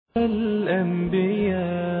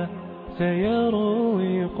الأنبياء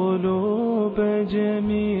سيروي قلوب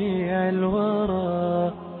جميع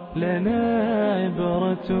الورى. لنا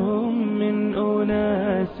عبرة من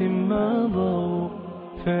أناس مضوا،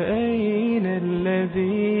 فأين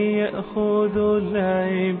الذي يأخذ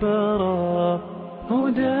العبرة؟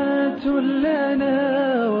 هداة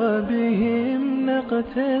لنا وبهم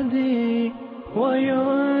نقتدي،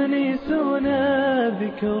 ويونسنا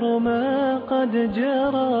ذكر ما قد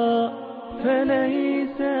جرى،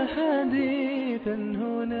 فليس حديثا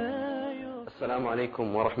هنا. السلام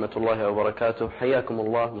عليكم ورحمة الله وبركاته. حياكم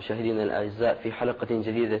الله مشاهدينا الأعزاء في حلقة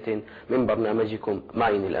جديدة من برنامجكم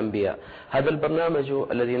معين الأنبياء. هذا البرنامج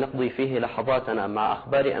الذي نقضي فيه لحظاتنا مع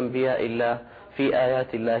أخبار أنبياء الله في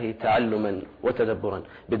آيات الله تعلما وتدبرا.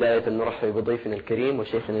 بداية نرحب بضيفنا الكريم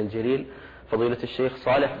وشيخنا الجليل فضيلة الشيخ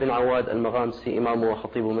صالح بن عواد المغامسي، إمام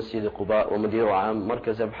وخطيب مسجد قباء ومدير عام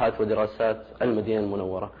مركز أبحاث ودراسات المدينة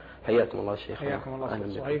المنورة. حياكم الله الشيخ. حياكم الله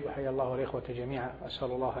أستاذ صهيب، وحيا الله الإخوة جميعا،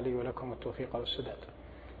 أسأل الله لي ولكم التوفيق والسداد.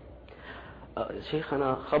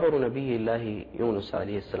 شيخنا، خبر نبي الله يونس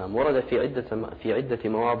عليه السلام ورد في عدة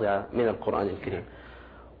مواضع من القرآن الكريم،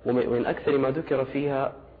 ومن أكثر ما ذكر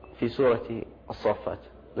فيها في سورة الصافات.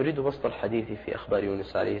 نريد بسط الحديث في أخبار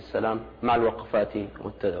يونس عليه السلام مع الوقفات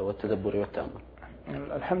والتدبر والتأمل.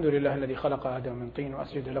 الحمد لله الذي خلق آدم من طين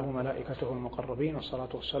وأسجد له ملائكته المقربين، والصلاة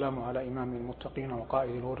والسلام على إمام المتقين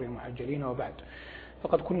وقائد الغر المحجلين، وبعد.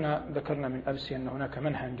 فقد كنا ذكرنا من أمس أن هناك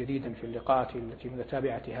منهجا جديدا في اللقاءات التي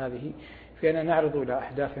متتابعة هذه، في أن نعرض إلى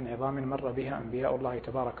أحداث عظام مر بها أنبياء الله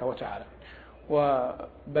تبارك وتعالى.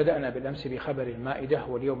 وبدأنا بالأمس بخبر المائدة،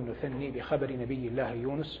 واليوم نثني بخبر نبي الله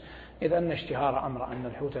يونس، إذ أن اشتهار أمر أن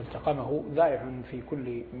الحوت التقمه ذائع في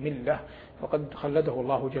كل ملة، وقد خلده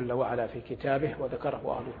الله جل وعلا في كتابه،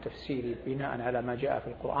 وذكره أهل التفسير بناء على ما جاء في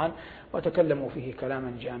القرآن، وتكلموا فيه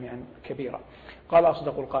كلاما جامعا كبيرا. قال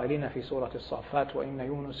أصدق القائلين في سورة الصافات: وإن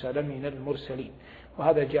يونس لمن المرسلين.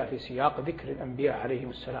 وهذا جاء في سياق ذكر الأنبياء عليهم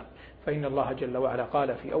السلام، فإن الله جل وعلا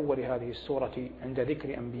قال في أول هذه السورة عند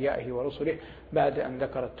ذكر أنبيائه ورسله، بعد أن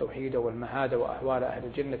ذكر التوحيد والمعاد وأحوال أهل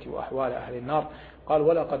الجنة وأحوال أهل النار، قال: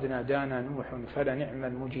 ولقد نادانا نوح فلنعم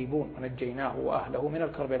المجيبون ونجيناه وأهله من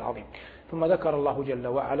الكرب العظيم. ثم ذكر الله جل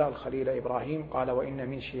وعلا الخليل إبراهيم، قال: وإن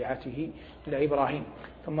من شيعته لإبراهيم.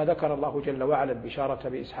 ثم ذكر الله جل وعلا البشارة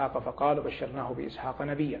بإسحاق، فقال: بشرناه بإسحاق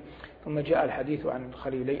نبيا. ثم جاء الحديث عن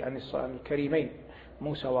الخليلين عن الكريمين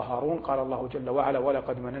موسى وهارون، قال الله جل وعلا: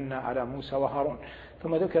 ولقد مننا على موسى وهارون.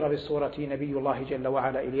 ثم ذكر بالسورة نبي الله جل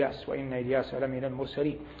وعلا إلياس، وإن إلياس لمن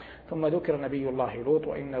المرسلين. ثم ذكر نبي الله لوط،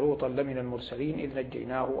 وإن لوطا لمن المرسلين إذ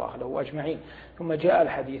نجيناه وأهله أجمعين. ثم جاء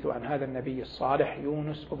الحديث عن هذا النبي الصالح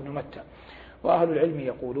يونس بن متى. وأهل العلم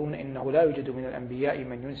يقولون إنه لا يوجد من الأنبياء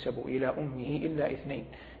من ينسب إلى أمه إلا اثنين: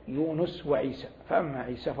 يونس وعيسى، فأما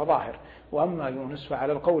عيسى فظاهر، وأما يونس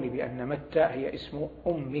فعلى القول بأن متى هي اسم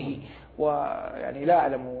أمه. ويعني لا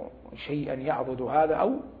أعلم شيئا يعضد هذا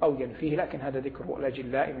أو ينفيه، لكن هذا ذكر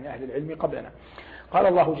الأجلاء من أهل العلم قبلنا. قال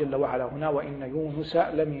الله جل وعلا هنا: وإن يونس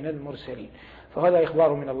لمن المرسلين. فهذا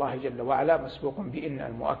إخبار من الله جل وعلا مسبوق بإن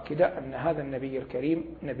المؤكدة أن هذا النبي الكريم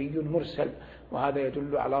نبي مرسل، وهذا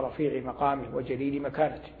يدل على رفيع مقامه وجليل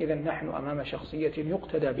مكانته. إذن نحن أمام شخصية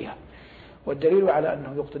يقتدى بها، والدليل على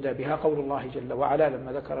أنه يقتدى بها قول الله جل وعلا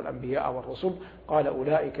لما ذكر الأنبياء والرسل: قال: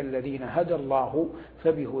 أولئك الذين هدى الله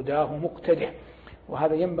فبهداه مقتده.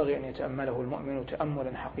 وهذا ينبغي أن يتأمله المؤمن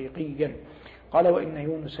تأملا حقيقيا. قال: وإن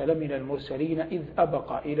يونس لمن المرسلين إذ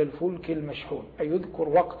أبق إلى الفلك المشحون، أي يذكر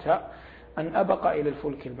وقت أن أبق إلى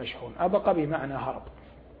الفلك المشحون. أبق بمعنى هرب،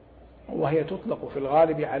 وهي تطلق في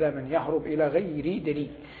الغالب على من يهرب إلى غير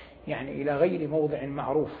دليل، يعني إلى غير موضع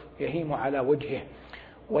معروف يهيم على وجهه.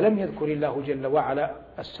 ولم يذكر الله جل وعلا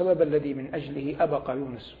السبب الذي من أجله أبق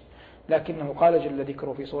يونس، لكنه قال جل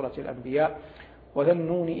ذكره في سورة الأنبياء: وذا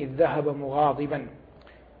النون إذ ذهب مغاضبا.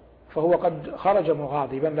 فهو قد خرج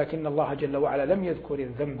مغاضبا، لكن الله جل وعلا لم يذكر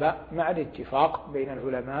الذنب، مع الاتفاق بين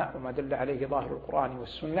العلماء وما دل عليه ظاهر القرآن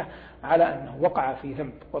والسنة على أنه وقع في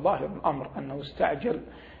ذنب. وظاهر الأمر أنه استعجل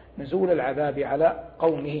نزول العذاب على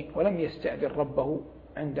قومه، ولم يستأذن ربه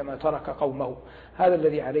عندما ترك قومه. هذا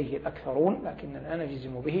الذي عليه الأكثرون، لكننا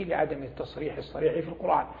نجزم به لعدم التصريح الصريح في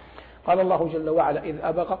القرآن. قال الله جل وعلا: إذ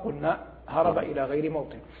أبق، قلنا هرب إلى غير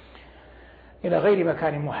موطن، إلى غير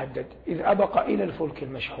مكان محدد. إذ أبق إلى الفلك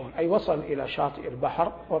المشحون، أي وصل إلى شاطئ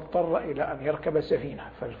البحر واضطر إلى أن يركب سفينة.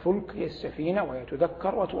 فالفلك هي السفينة، وهي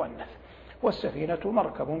تذكر وتؤنث، والسفينة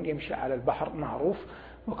مركب يمشي على البحر معروف.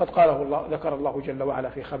 وقد قاله الله، ذكر الله جل وعلا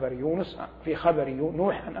في خبر يونس، في خبر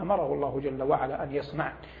نوح، أن أمره الله جل وعلا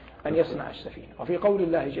أن يصنع السفينة. وفي قول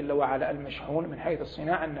الله جل وعلا المشحون من حيث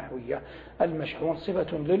الصناعة النحوية، المشحون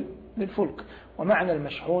صفة للفلك، ومعنى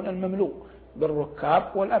المشحون المملوء، بالركاب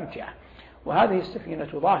والأمتعة. وهذه السفينة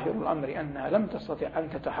ظاهر الأمر أنها لم تستطع أن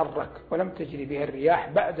تتحرك ولم تجري بها الرياح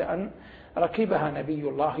بعد أن ركبها نبي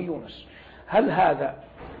الله يونس. هل هذا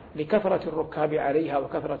لكثرة الركاب عليها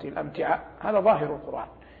وكثرة الأمتعة؟ هذا ظاهر القرآن،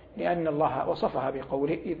 لأن الله وصفها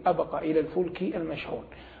بقوله إذ أبق إلى الفلك المشحون.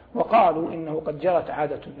 وقالوا إنه قد جرت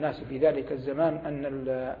عادة الناس في ذلك الزمان أن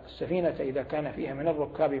السفينة إذا كان فيها من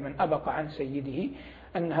الركاب من أبق عن سيده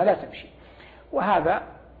أنها لا تمشي، وهذا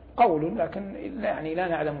قول لكن يعني لا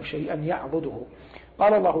نعلم شيئا يعضده.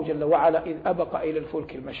 قال الله جل وعلا إذ أبق إلى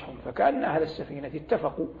الفلك المشحون، فكأن أهل السفينة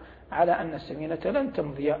اتفقوا على أن السفينة لن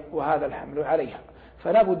تمضي وهذا الحمل عليها،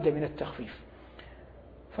 فلا بد من التخفيف،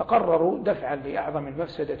 فقرروا دفعا لأعظم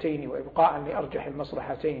المفسدتين وإبقاء لأرجح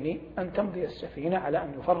المصلحتين أن تمضي السفينة على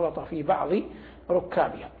أن يفرط في بعض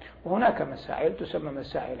ركابها. وهناك مسائل تسمى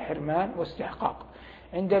مسائل حرمان واستحقاق.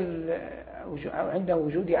 عند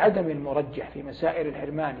وجود عدم المرجح في مسائل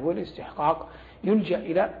الحرمان والاستحقاق يلجأ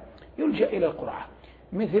إلى القرعة،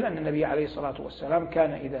 مثل أن النبي عليه الصلاة والسلام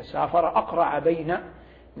كان إذا سافر أقرع بين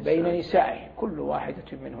نسائه، كل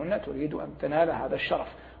واحدة منهن تريد أن تنال هذا الشرف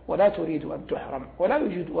ولا تريد أن تحرم،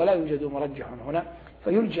 ولا يوجد مرجح هنا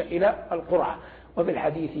فيلجأ إلى القرعة. وفي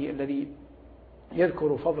الحديث الذي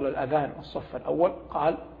يذكر فضل الأذان والصف الأول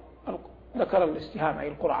قال ذكر الاستهام أي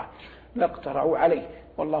القرعة لاقترعوا عليه.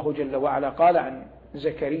 والله جل وعلا قال عن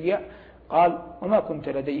زكريا قال وما كنت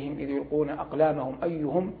لديهم إذ يلقون أقلامهم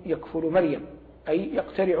أيهم يكفل مريم، أي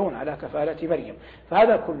يقترعون على كفالة مريم.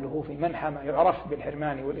 فهذا كله في منحى ما يعرف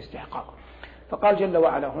بالحرمان والاستحقاق. فقال جل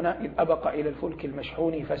وعلا هنا إذ أبق إلى الفلك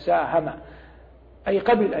المشحون فساهم، أي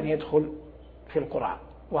قبل أن يدخل في القرعة.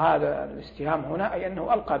 وهذا الاستهام هنا أي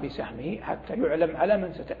أنه ألقى بسهمه حتى يعلم على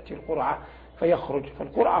من ستأتي القرعة فيخرج.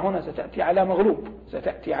 فالقرعة هنا ستأتي على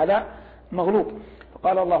مغلوب.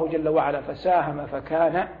 فقال الله جل وعلا فساهم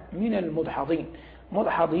فكان من المدحضين.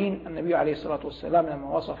 مدحضين النبي عليه الصلاة والسلام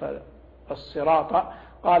لما وصف الصراط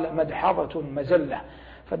قال مدحضة مزلة.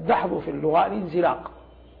 فالدحض في اللغة الانزلاق،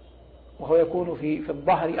 وهو يكون في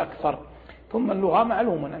الظهر أكثر. ثم اللغة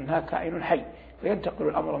معلوم أنها كائن حي، فينتقل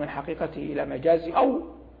الأمر من حقيقته إلى مجازي أو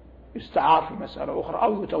يستعار في مسألة أخرى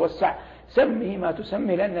أو يتوسع. سمه ما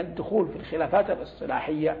تسمي، لأن الدخول في الخلافات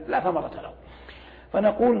الاصطلاحية لا ثمرة له.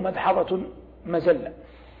 فنقول مدحضة مزلة.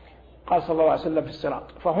 قال صلى الله عليه وسلم في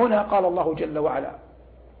الصراط. فهنا قال الله جل وعلا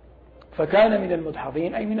فكان من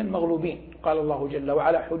المدحضين أي من المغلوبين. قال الله جل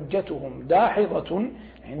وعلا حجتهم داحضة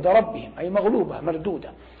عند ربهم، أي مغلوبة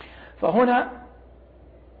مردودة. فهنا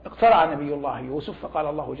اقترع نبي الله يوسف، فقال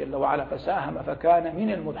الله جل وعلا فساهم فكان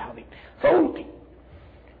من المدحضين. فألقي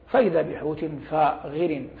فإذا بحوت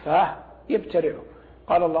فاغر فاه يبتلعه.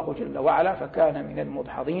 قال الله جل وعلا فكان من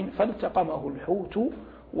المدحضين فالتقمه الحوت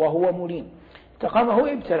وهو مليم.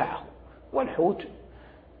 التقمه ابتلعه. والحوت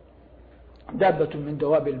دابة من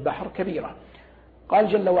دواب البحر كبيرة. قال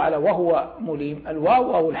جل وعلا وهو مليم،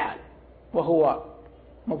 الواو واو الحال، وهو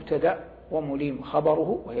مبتدأ ومليم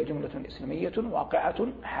خبره، وهي جملة اسمية واقعة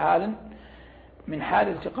حال من حال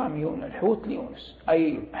التقام الحوت ليونس،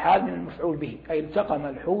 أي حال من المفعول به، أي التقم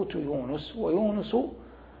الحوت يونس ويونس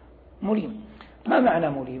مليم. ما معنى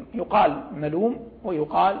مليم؟ يقال ملوم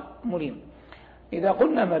ويقال مليم. إذا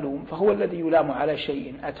قلنا ملوم فهو الذي يلام على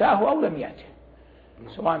شيء أتاه أو لم يأته،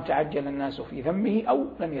 سواء تعجل الناس في ذنبه أو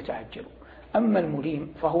لم يتعجلوا. أما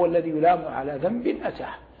المليم فهو الذي يلام على ذنب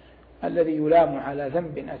أتاه. الذي يلام على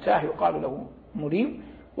ذنب أتاه يقال له مليم،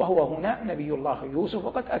 وهو هنا نبي الله يوسف،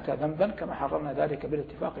 وقد أتى ذنبا كما حررنا ذلك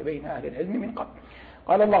بالاتفاق بين أهل العلم من قبل.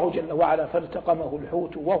 قال الله جل وعلا فالتقمه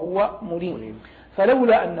الحوت وهو مليم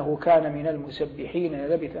فلولا أنه كان من المسبحين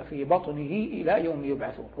لبث في بطنه إلى يوم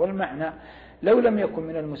يبعثون. والمعنى لو لم يكن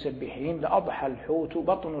من المسبحين لأضحى الحوت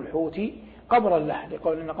بطن الحوت قبرا له،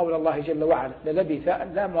 لقول إن قول الله جل وعلا للبث،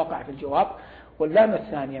 اللام واقع في الجواب، واللام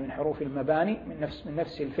الثانية من حروف المباني من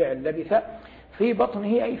نفس الفعل لبث، في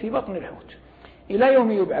بطنه أي في بطن الحوت إلى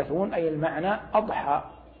يوم يبعثون، أي المعنى أضحى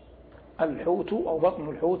الحوت أو بطن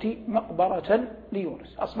الحوت مقبرة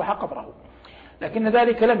ليونس، أصبح قبره. لكن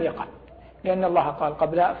ذلك لم يقع، لأن الله قال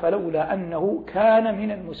قبلها فلولا أنه كان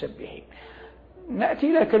من المسبحين.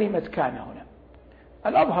 نأتي إلى كلمة كان هنا.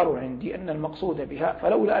 الأظهر عندي أن المقصود بها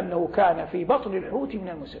فلولا أنه كان في بطن الحوت من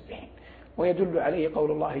المسبحين، ويدل عليه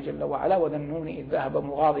قول الله جل وعلا وذا النون إذ ذهب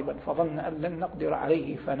مغاضبا فظن أن لن نقدر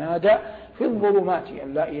عليه فنادى في الظلمات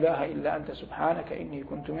أن لا إله إلا أنت سبحانك إني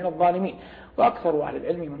كنت من الظالمين. وأكثر أهل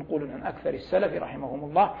العلم منقول عن أكثر السلف رحمهم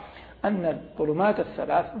الله أن الظلمات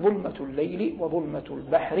الثلاث ظلمة الليل وظلمة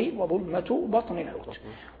البحر وظلمة بطن الحوت.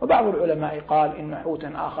 وبعض العلماء قال إن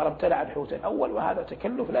حوتا آخر ابتلع الحوت الأول، وهذا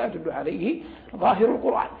تكلف لا يدل عليه ظاهر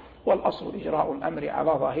القرآن. والأصل إجراء الأمر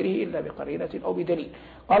على ظاهره إلا بقرينة أو بدليل.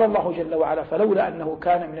 قال الله جل وعلا فلولا أنه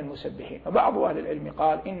كان من المسبحين. وبعض أهل العلم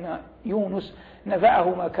قال إن يونس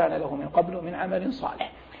نفعه ما كان له من قبل من عمل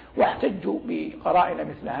صالح، واحتجوا بقرائن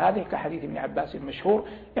مثل هذه كحديث ابن عباس المشهور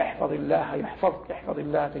احفظ الله يحفظك، احفظ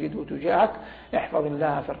الله تجده تجاهك، احفظ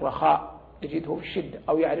الله في الرخاء تجده في الشدة،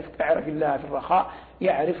 أو اعرف الله في الرخاء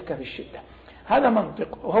يعرفك في الشدة. هذا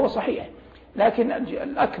منطق وهو صحيح، لكن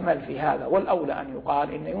الأكمل في هذا والأولى أن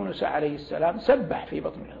يقال إن يونس عليه السلام سبح في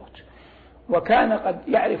بطن الحوت، وكان قد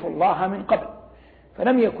يعرف الله من قبل،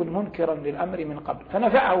 فلم يكن منكرا للأمر من قبل،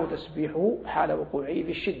 فنفعه تسبيحه حال وقوعه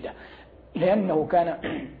في الشدة، لأنه كان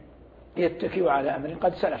يتكئ على أمر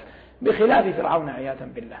قد سلف، بخلاف فرعون عياذا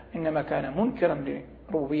بالله، إنما كان منكرا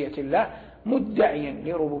لربوبية الله مدعيا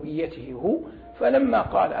لربوبيته هو. فلما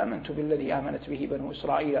قال آمنت بالذي آمنت به بنو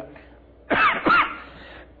إسرائيل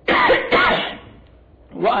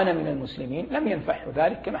وأنا من المسلمين لم ينفعه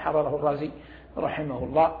ذلك، كما حرره الرازي رحمه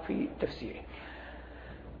الله في تفسيره.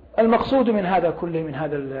 المقصود من هذا كله، من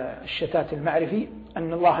هذا الشتات المعرفي،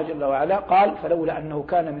 أن الله جل وعلا قال فلولا أنه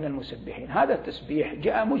كان من المسبحين. هذا التسبيح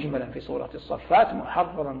جاء مجملا في سورة الصفات،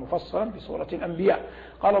 محررا مفصلا في سورة الأنبياء.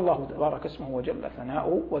 قال الله تبارك اسمه وجل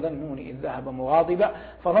ثناؤه وذا النون إذ ذهب مغاضبا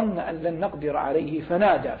فظن أن لن نقدر عليه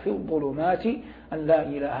فنادى في الظلمات أن لا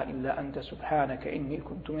إله إلا أنت سبحانك إني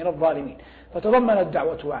كنت من الظالمين. فتضمنت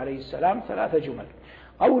دعوته عليه السلام 3 جمل.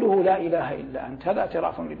 قوله لا إله إلا أنت هذا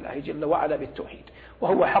اعتراف لله جل وعلا بالتوحيد،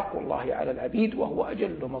 وهو حق الله على العبيد، وهو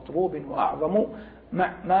أجل مطلوب وأعظم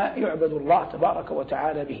ما يعبد الله تبارك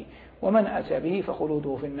وتعالى به، ومن أتى به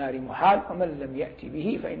فخلوده في النار محال، ومن لم يأتي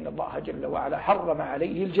به فإن الله جل وعلا حرم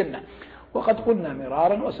عليه الجنة. وقد قلنا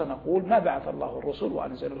مرارا وسنقول ما بعث الله الرسل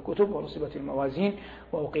وأنزل الكتب ورسبت الموازين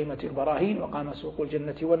وأقيمت البراهين وقام سوق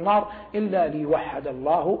الجنة والنار إلا ليوحد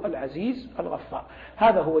الله العزيز الغفار.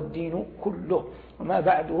 هذا هو الدين كله، وما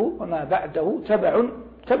بعده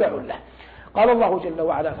تبع له. قال الله جل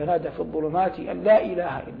وعلا فنادى في الظلمات أن لا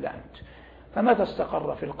إله إلا أنت. فمتى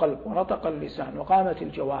استقر في القلب ونطق اللسان وقامت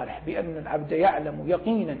الجوارح بأن العبد يعلم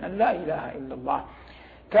يقينا أن لا إله إلا الله،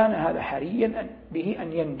 كان هذا حريا به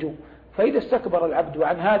أن ينجو. فإذا استكبر العبد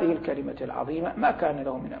عن هذه الكلمة العظيمة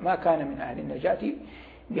ما كان من أهل النجاة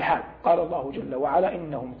بحال. قال الله جل وعلا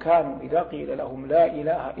إنهم كانوا إذا قيل لهم لا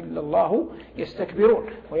إله إلا الله يستكبرون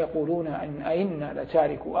ويقولون أن أئنا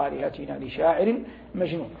لتاركوا آلهتنا لشاعر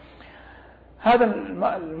مجنون. هذا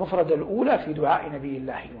المفردة الأولى في دعاء نبي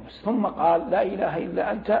الله يونس. ثم قال لا إله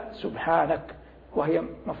إلا أنت سبحانك، وهي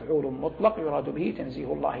مفعول مطلق يراد به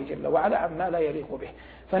تنزيه الله جل وعلا عما لا يليق به،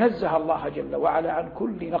 فنزه الله جل وعلا عن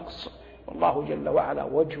كل نقص. والله جل وعلا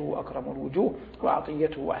وجهه أكرم الوجوه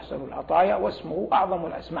وعطيته أحسن العطايا واسمه أعظم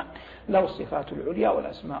الأسماء، له الصفات العليا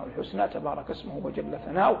والأسماء الحسنى تبارك اسمه وجل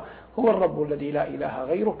ثناؤه. هو الرب الذي لا إله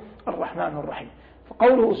غيره الرحمن الرحيم.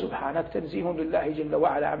 فقوله سبحانك تنزيه لله جل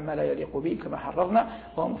وعلا عما لا يليق به كما حررنا،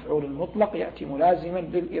 وهو مفعول المطلق يأتي ملازما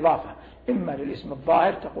للإضافة، إما للاسم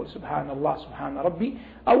الظاهر تقول سبحان الله سبحان ربي،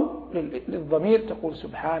 أو للضمير تقول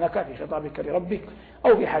سبحانك في خطابك لربك،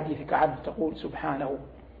 أو في حديثك عنه تقول سبحانه.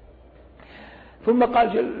 ثم قال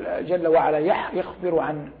جل وعلا يخبر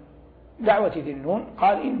عن دعوة ذي النون،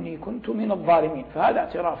 قال إني كنت من الظالمين. فهذا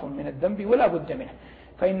اعتراف من الذنب ولا بد منه،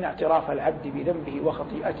 فإن اعتراف العبد بذنبه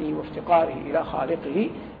وخطيئته وافتقاره إلى خالقه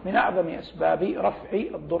من أعظم أسباب رفع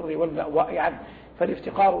الضر واللأواء عنه.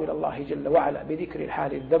 فالافتقار إلى الله جل وعلا بذكر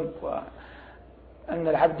الحال الذنب، وأن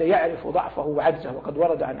العبد يعرف ضعفه وعجزه. وقد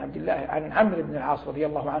ورد عن عمرو بن العاص رضي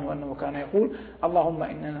الله عنه أنه كان يقول اللهم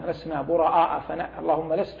إننا لسنا براء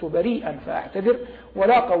اللهم لست بريئا فأعتذر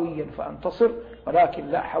ولا قويا فأنتصر ولكن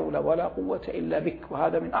لا حول ولا قوة إلا بك.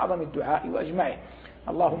 وهذا من أعظم الدعاء وأجمعه.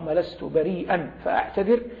 اللهم لست بريئا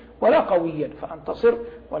فأعتذر ولا قويا فأنتصر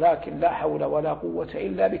ولكن لا حول ولا قوة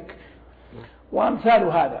إلا بك. وأمثال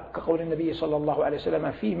هذا كقول النبي صلى الله عليه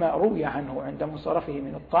وسلم فيما روي عنه عند منصرفه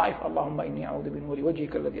من الطائف اللهم إني أعوذ بنور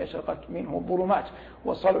وجهك الذي أشرقت منه الظلمات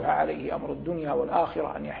وصلح عليه أمر الدنيا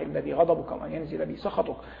والآخرة أن يحل بي غضبك وأن ينزل بي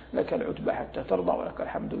سخطك لك العتبى حتى ترضى ولك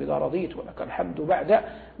الحمد إذا رضيت ولك الحمد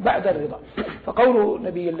بعد الرضا. فقول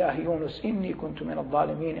نبي الله يونس إني كنت من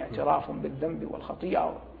الظالمين اعتراف بالذنب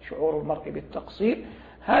والخطيئة وشعور المرء بالتقصير.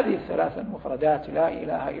 هذه الثلاث المفردات لا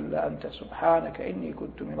إله إلا أنت سبحانك إني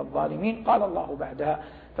كنت من الظالمين. قال الله بعدها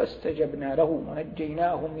فاستجبنا له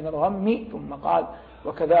ونجيناه من الغم، ثم قال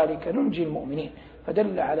وكذلك ننجي المؤمنين،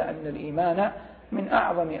 فدل على أن الإيمان من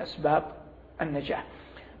أعظم أسباب النجاة.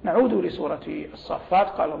 نعود لسورة الصفات.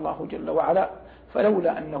 قال الله جل وعلا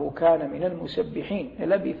فلولا أنه كان من المسبحين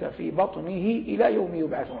للبث في بطنه إلى يوم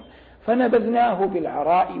يبعثون فنبذناه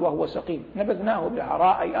بالعراء وهو سقيم. نبذناه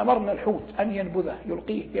بالعراء أي أمرنا الحوت أن ينبذه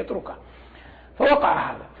يلقيه يتركه. فوقع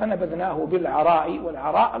هذا فنبذناه بالعراء،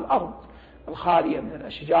 والعراء الأرض الخالية من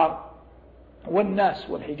الأشجار والناس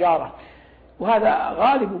والحجارة، وهذا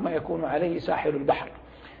غالب ما يكون عليه ساحل البحر.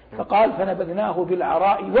 فقال فنبذناه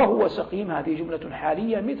بالعراء وهو سقيم، هذه جملة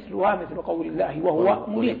حالية مثلها مثل قول الله وهو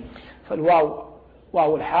مليم. فالواو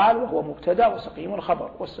واو الحال وهو مبتدا، وسقيم الخبر.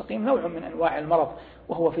 والسقيم نوع من أنواع المرض،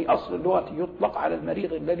 وهو في أصل اللغة يطلق على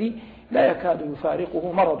المريض الذي لا يكاد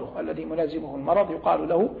يفارقه مرضه، الذي ملازمه المرض يقال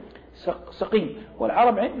له سقيم.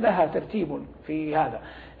 والعرب لها ترتيب في هذا،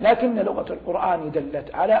 لكن لغة القرآن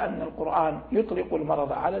دلت على أن القرآن يطلق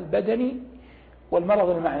المرض على البدني والمرض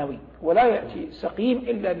المعنوي، ولا يأتي سقيم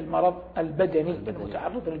إلا للمرض البدني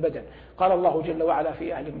المتعرض للبدن. قال الله جل وعلا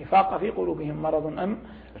في أهل النفاق في قلوبهم مرض أم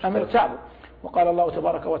ارتابوا. وقال الله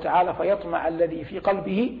تبارك وتعالى فيطمع الذي في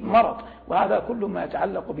قلبه مرض، وهذا كل ما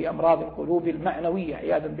يتعلق بأمراض القلوب المعنوية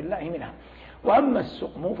عياذا بالله منها. وأما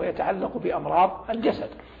السقم فيتعلق بأمراض الجسد.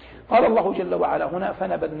 قال الله جل وعلا هنا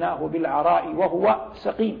فنبذناه بالعراء وهو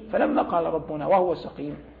سقيم. فلما قال ربنا وهو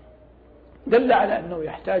سقيم دل على أنه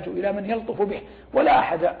يحتاج إلى من يلطف به، ولا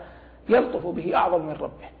أحد يلطف به أعظم من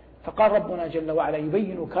ربه. فقال ربنا جل وعلا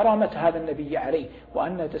يبين كرامة هذا النبي عليه،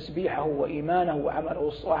 وأن تسبيحه وإيمانه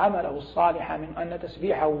وعمله الصالح من أن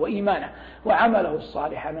تسبيحه وإيمانه وعمله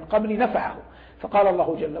الصالح من قبل نفعه. فقال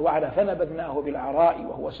الله جل وعلا فنبذناه بالعراء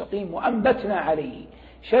وهو سقيم وأنبتنا عليه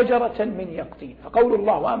شجرة من يقطين. فقول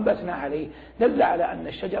الله وأنبتنا عليه دل على أن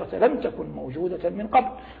الشجرة لم تكن موجودة من قبل،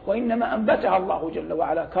 وإنما أنبتها الله جل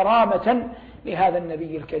وعلا كرامة لهذا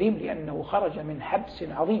النبي الكريم، لأنه خرج من حبس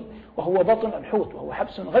عظيم وهو بطن الحوت، وهو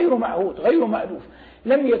حبس غير معهود غير مألوف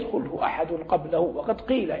لم يدخله أحد قبله. وقد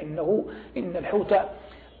قيل إن الحوت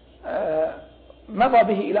مضى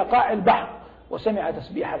به إلى قاع البحر وسمع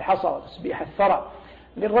تسبيح الحصى وتسبيح الثرى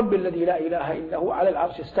للرب الذي لا إله إلا هو على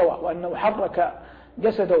العرش استوى، وأنه حرك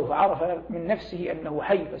جسده فعرف من نفسه أنه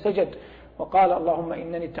حي فسجد وقال اللهم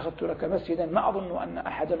إنني اتخذت لك مسجدا ما أظن أن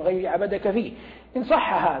أحدا غيري عبدك فيه. إن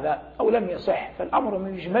صح هذا أو لم يصح فالأمر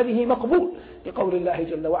من مجمله مقبول لقول الله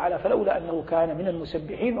جل وعلا فلولا أنه كان من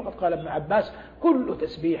المسبحين. وقد قال ابن عباس كل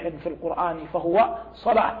تسبيح في القرآن فهو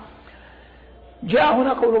صلاة. جاء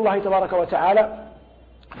هنا قول الله تبارك وتعالى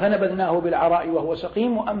فنبذناه بالعراء وهو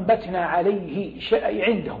سقيم وأنبتنا عليه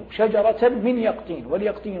عنده شجرة من يقطين.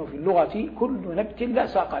 واليقطين في اللغة كل نبت لا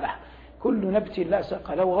ساق له، كل نبت لا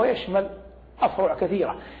ساق له، وهو يشمل أفرع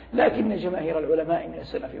كثيرة، لكن جماهير العلماء من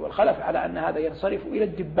السلف والخلف على أن هذا ينصرف إلى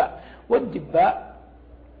الدباء. والدباء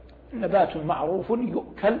نبات معروف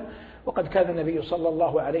يؤكل، وقد كان النبي صلى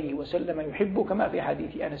الله عليه وسلم يحب كما في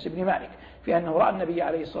حديث أنس بن مالك في أنه رأى النبي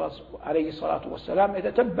عليه الصلاة والسلام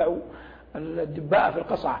يتتبع الدباء في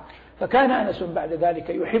القصعة، فكان أنس بعد ذلك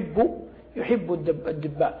يحب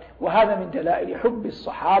الدباء. وهذا من دلائل حب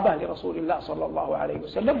الصحابة لرسول الله صلى الله عليه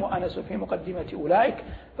وسلم، وأنس في مقدمة أولئك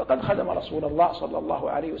فقد خدم رسول الله صلى الله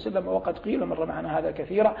عليه وسلم. وقد قيل مر معنا هذا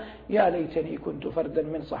كثيرا يا ليتني كنت فردا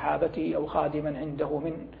من صحابته أو خادما عنده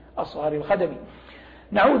من أصغر الخدم.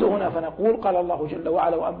 نعود هنا فنقول قال الله جل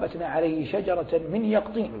وعلا وأنبتنا عليه شجرة من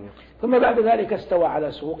يقطين، ثم بعد ذلك استوى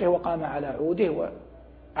على سوقه وقام على عوده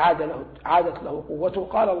عادت له قوته.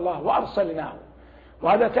 قال الله وأرسلناه،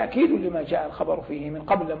 وهذا تأكيد لما جاء الخبر فيه من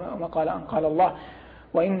قبل ما قال أن قال الله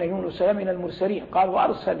وإن يونس لمن المرسلين. قال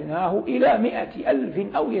وأرسلناه إلى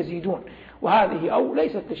 100,000 أو يزيدون، وهذه أو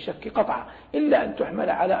ليست للشك قطعا إلا أن تحمل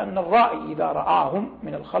على أن الرائي إذا رآهم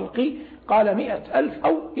من الخلق قال 100,000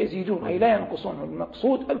 أو يزيدون، أي لا ينقصون،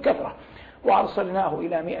 المقصود الكثرة. وأرسلناه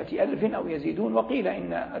إلى 100,000 أو يزيدون. وقيل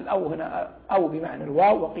إن الأو هنا أو بمعنى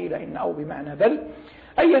الواو، وقيل إن أو بمعنى بل،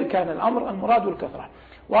 أيا كان الأمر المراد الكثرة.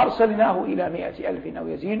 وأرسلناه إلى 100,000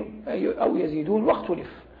 أو يزيدون.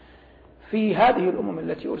 واختلف في هذه الأمم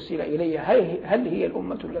التي أرسل إليها هل هي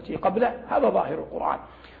الأمة التي قبله؟ هذا ظاهر القرآن.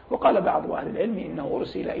 وقال بعض أهل العلم إنه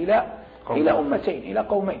أرسل إلى أمتين، إلى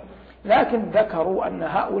قومين، لكن ذكروا أن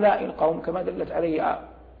هؤلاء القوم كما دلت عليه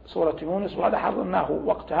سورة يونس، وهذا حضرناه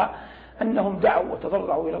وقتها، أنهم دعوا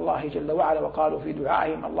وتضرعوا إلى الله جل وعلا وقالوا في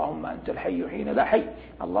دعائهم اللهم أنت الحي حين لا حي،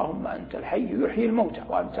 اللهم أنت الحي يحيي الموتى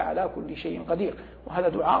وأنت على كل شيء قدير. وهذا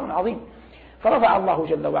دعاء عظيم، فرفع الله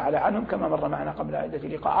جل وعلا عنهم كما مر معنا قبل عدة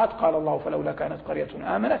لقاءات. قال الله فلولا كانت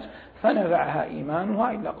قرية آمنت فنفعها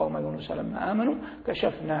إيمانها إلا قوم يونس لما آمنوا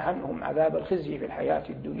كشفنا عنهم عذاب الخزي في الحياة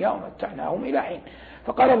الدنيا ومتعناهم إلى حين.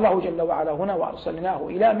 فقال الله جل وعلا هنا وأرسلناه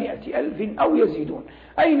إلى 100,000 أو يزيدون.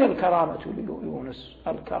 أين الكرامة ليونس؟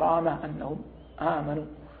 الكرامة أنهم آمنوا،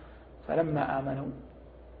 فلما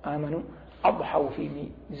آمنوا أضحوا في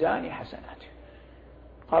ميزان حسناته.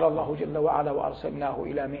 قال الله جل وعلا وأرسلناه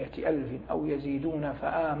إلى 100,000 أو يزيدون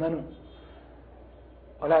فآمنوا.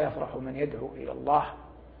 ولا يفرح من يدعو إلى الله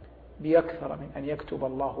بأكثر من أن يكتب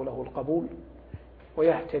الله له القبول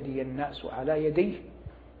ويهتدي الناس على يديه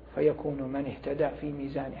فيكون من اهتدى في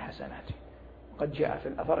ميزان حسناته. قد جاء في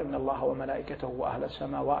الأثر إن الله وملائكته وأهل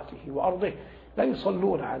سماواته وأرضه لا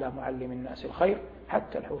يصلون على معلم الناس الخير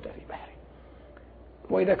حتى الحوت في بحره.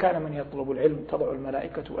 وإذا كان من يطلب العلم تضع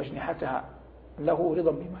الملائكة أجنحتها له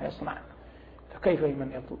رضا بما يصنع، فكيف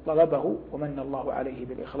من طلبه ومن الله عليه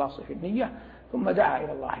بالإخلاص في النية ثم دعا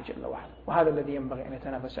إلى الله جل وعلا. وهذا الذي ينبغي أن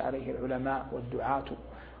يتنافس عليه العلماء والدعاة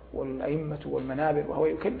والأئمة والمنابر، وهو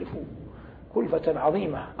يكلف كلفة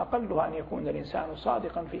عظيمة أقلها أن يكون الإنسان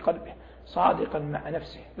صادقا في قلبه، صادقا مع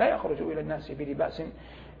نفسه، لا يخرج إلى الناس بلباس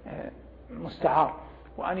مستعار،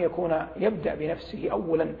 وأن يكون يبدأ بنفسه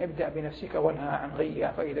أولا. ابدأ بنفسك وانهى عن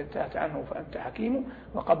غيها فإذا انتهت عنه فأنت حكيم،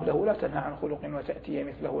 وقبله لا تنهى عن خلق وتأتي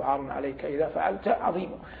مثله عار عليك إذا فعلت عظيم.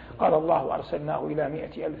 قال الله أرسلناه إلى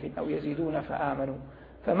 100,000 أو يزيدون فآمنوا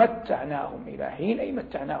فمتعناهم إلى حين، أي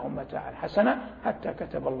متعناهم متاعا حسنا حتى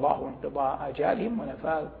كتب الله انقضاء أجالهم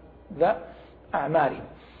ونفاذ أعمارهم،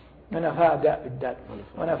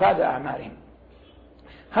 ونفاذ أعمارهم.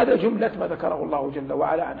 هذا جملة ما ذكره الله جل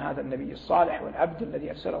وعلا عن هذا النبي الصالح والعبد الذي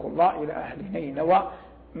أرسله الله إلى أهل نينوى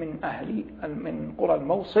من قرى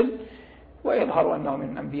الموصل، ويظهر أنه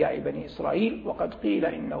من أنبياء بني إسرائيل، وقد قيل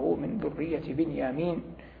إنه من ذرية بنيامين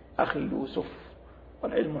أخي يوسف،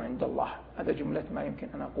 والعلم عند الله. هذا جملة ما يمكن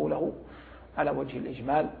أن أقوله على وجه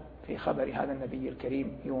الإجمال في خبر هذا النبي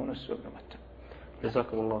الكريم يونس بن متى.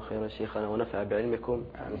 جزاكم الله خيرا شيخنا ونفع بعلمكم.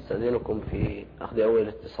 نستأذنكم في أخذ أول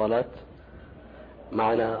الاتصالات.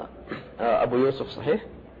 معنا أبو يوسف، صحيح؟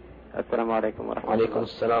 السلام عليكم ورحمة الله. وعليكم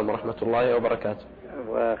السلام ورحمة الله وبركاته.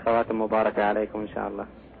 وخواتم مباركة عليكم إن شاء الله.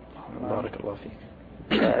 بارك الله فيك.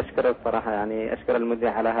 أشكر الصراحة، يعني أشكر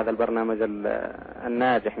المذيع على هذا البرنامج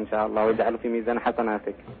الناجح إن شاء الله، ويجعله في ميزان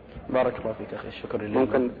حسناتك. بارك الله فيك أخي، الشكر لله.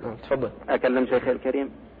 ممكن تفضل أكلم شيخ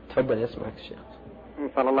الكريم؟ تفضل يسمعك الشيخ.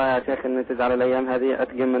 صلى الله يا شيخ أن تجعل الأيام هذه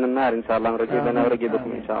أتقم من النار إن شاء الله، ونرقبنا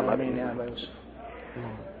ورقبكم إن شاء الله. آمين يا أبا يوسف.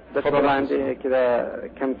 بس والله عندي كذا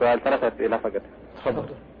كم سؤال، 3 أسئلة فقط. تفضل.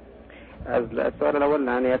 السؤال الأول،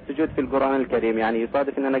 يعني السجود في القرآن الكريم، يعني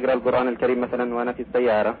يصادف أن نقرأ القرآن الكريم مثلا وأنا في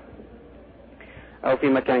السيارة أو في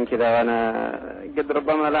مكان كذا وأنا قد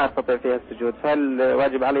ربما لا أستطيع فيها السجود، فهل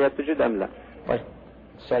واجب علي السجود أم لا؟ طيب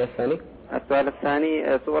السؤال الثاني. السؤال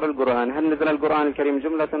الثاني، سور القرآن، هل نزل القرآن الكريم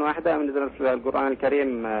جملة واحدة أم نزل القرآن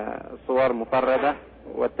الكريم صور مفردة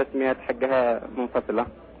والتسمية حقها منفصلة؟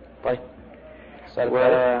 طيب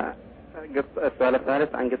السؤال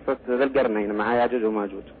الثالث عن قصة ذي القرنين مع ياجوج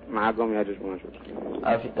وماجوج، مع قوم ياجوج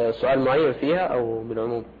وماجوج. سؤال معين فيها أو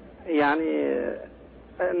بالعموم؟ يعني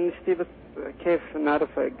نشتي بس كيف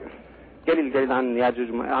نعرف قليل عن ياجوج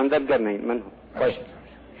عن ذي القرنين من هو. طيب.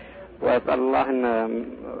 وأسأل الله أن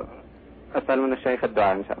أسأل من الشيخ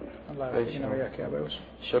الدعاء إن شاء الله. الله يعيننا وياك يا أبا يوسف.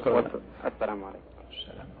 شكرا. السلام عليكم.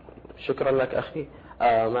 شكرا لك أخي.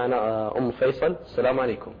 معنا أم فيصل. السلام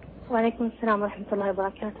عليكم. وعليكم السلام ورحمة الله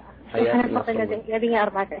وبركاته. حياك الله. لدي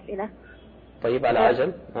 4 أسئلة. طيب على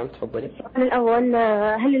عجل. نعم تفضلي. السؤال الأول،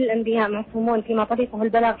 هل الأنبياء معصومون فيما طريقه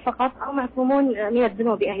البلاغ فقط أو معصومون من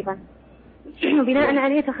الذنوب أيضا؟ بناء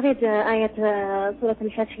عليه تخريج آية سورة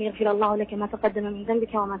الفتح يغفر الله لك ما تقدم من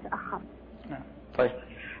ذنبك وما تأخر. طيب.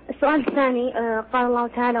 السؤال الثاني، قال الله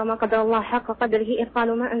تعالى وما قدر الله حق قدره إذ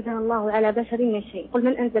قالوا ما أنزل الله على بشر من شيء، قل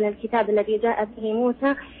من أنزل الكتاب الذي جاء به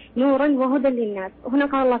موسى نورا وهدى للناس. وهنا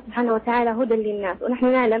قال الله سبحانه وتعالى هدى للناس، ونحن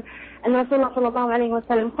نعلم أن رسول الله صلى الله عليه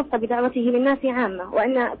وسلم خص بدعوته للناس عامة،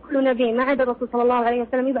 وأن كل نبي ما عدا الرسول صلى الله عليه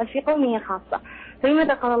وسلم يبعث في قومه خاصة.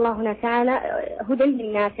 فلماذا قال الله هنا تعالى هدى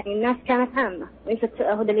للناس؟ يعني الناس كانت عامة وليست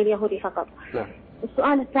هدى لليهود فقط. نعم.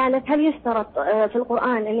 السؤال الثالث، هل يشترط في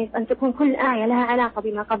القرآن أن تكون كل آية لها علاقة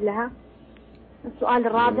بما قبلها؟ السؤال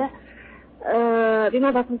الرابع،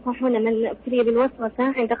 بماذا تنصحون من ابتلي بالوسوسة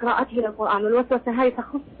عند قراءته للقرآن، والوسوسة هذه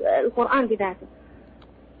تخص القرآن بذاته،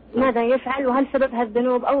 ماذا يفعل وهل سببها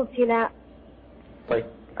الذنوب أو ابتلاء؟ طيب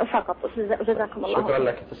فقط. جزاكم الله. شكرا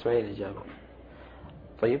لك، تسمعين الإجابة.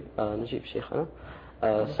 طيب نجيب شيخنا.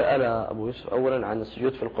 سأل أبو يوسف أولا عن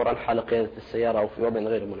السجود في القرآن حال قيادة السيارة أو في وضع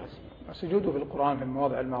غير مناسب. السجود في القرآن في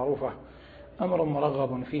المواضع المعروفة أمر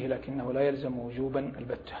مرغب فيه، لكنه لا يلزم وجوبا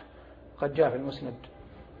البتة. قد جاء في المسند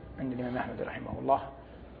عند الإمام أحمد رحمه الله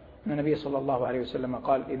أن النبي صلى الله عليه وسلم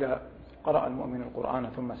قال إذا قرأ المؤمن القرآن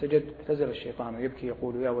ثم سجد اعتزل الشيطان يبكي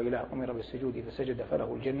يقول يا ويله أمر بالسجود فسجد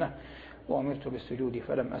فله الجنة وأمرت بالسجود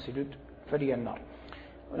فلم أسجد فلي النار.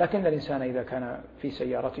 ولكن الإنسان إذا كان في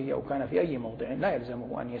سيارته أو كان في أي موضع لا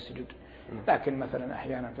يلزمه أن يسجد، لكن مثلا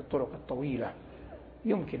أحيانا في الطرق الطويلة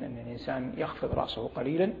يمكن أن الإنسان يخفض رأسه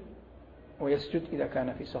قليلا ويسجد إذا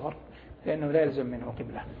كان في سفر، لأنه لا يلزم منه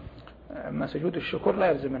قبلة. أما سجود الشكر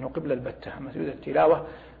لا يلزم منه قبلة البتة. أما سجود التلاوة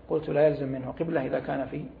قلت لا يلزم منه قبلة إذا كان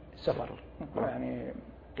في سفر، يعني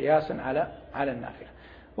قياسا على النافلة.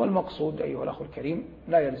 والمقصود أيها الأخ الكريم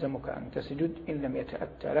لا يلزمك أن تسجد إن لم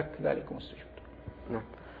يتأتى لك ذلكم السجود. نعم.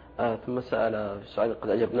 ثم سؤال قد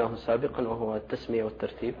أجبناه سابقا، وهو التسمية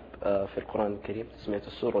والترتيب في القرآن الكريم، تسمية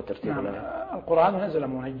السورة وترتيب نعم. القرآن نزل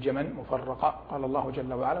منجما مفرقا، قال الله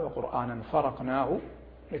جل وعلا وقرآنا فرقناه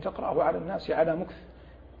لتقرأه على الناس على مكث.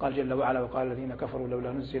 قال جل وعلا وقال الذين كفروا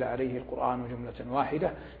لولا نزل عليه القرآن جملة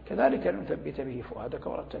واحدة كذلك نثبت به فؤادك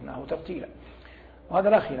ورتلناه ترتيلا. وهذا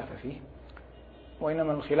لا خلاف فيه،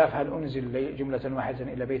 وإنما الخلاف هل أنزل جملة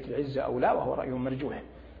واحدة إلى بيت العزة أو لا، وهو رأي مرجوح.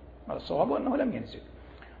 الصواب أنه لم ينزل.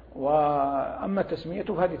 وأما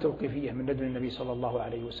تسميته فهذه توقيفية من لدن النبي صلى الله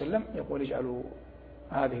عليه وسلم، يقول اجعلوا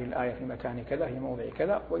هذه الآية في مكان كذا في موضع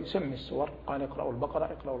كذا، ويسمي السور. قال اقرأوا البقرة،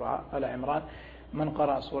 اقرأوا آل عمران، من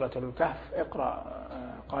قرأ سورة الكهف اقرأ.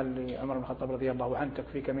 قال لعمر بن الخطاب رضي الله عنه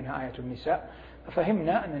تكفيك منها آية النساء.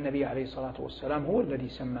 ففهمنا أن النبي عليه الصلاة والسلام هو الذي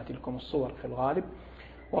سمى تلكم الصور في الغالب،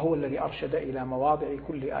 وهو الذي أرشد إلى موضع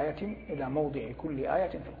كل آية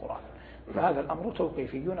في القرآن. فهذا الأمر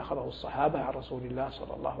توقيفي أخذه الصحابة عن رسول الله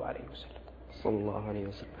صلى الله عليه وسلم. صلى الله عليه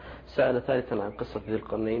وسلم. سأل ثالثا عن قصة ذي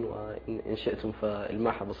القرنين، وإن شئتم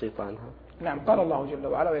فالماحة بسيطة عنها. نعم. قال الله جل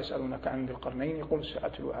وعلا ويسألونك عن ذي القرنين يقول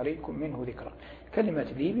سأتلو عليكم منه ذكرا. كلمة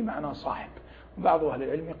ذي بمعنى صاحب، وبعض أهل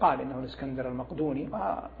العلم قال إنه الإسكندر المقدوني،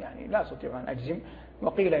 يعني لا أستطيع أن أجزم،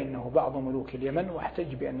 وقيل إنه بعض ملوك اليمن،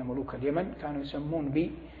 واحتج بأن ملوك اليمن كانوا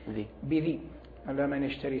يسمون بذي. ألا من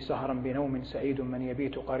يشتري سهرا بنوم سعيد من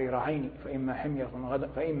يبيت قرير عيني،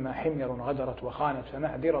 فإما حمير غدرت وخانت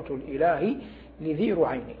فمعذرة الإله لذير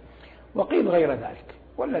عيني. وقيل غير ذلك،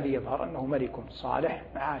 والذي يظهر أنه ملك صالح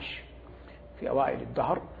عاش في أوائل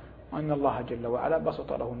الدهر، وأن الله جل وعلا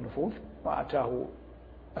بسط له النفوذ وأتاه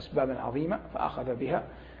أسبابا عظيمة فأخذ بها،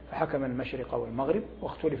 فحكم المشرق والمغرب.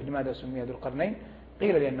 واختلف لماذا سمي ذو القرنين،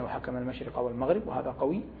 قيل لأنه حكم المشرق والمغرب وهذا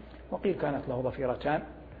قوي، وقيل كانت له ظفيرتان،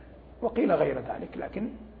 وقيل غير ذلك. لكن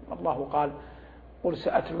الله قال قل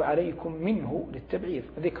سأتلو عليكم منه للتبعيض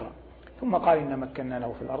ذكرا، ثم قال إن مكنا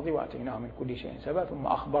له في الأرض وأتيناه من كل شيء سببا، ثم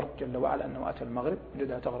أخبر جل وعلا أنه أتى المغرب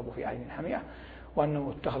لذا تغرب في عين حمية،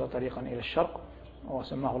 وأنه اتخذ طريقا إلى الشرق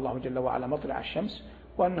وسماه الله جل وعلا مطلع الشمس،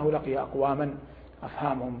 وأنه لقي أقواما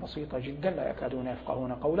أفهامهم بسيطة جدا لا يكادون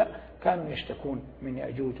يفقهون قولا، كانوا يشتكون من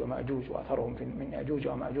يأجوج ومأجوج وأثرهم من يأجوج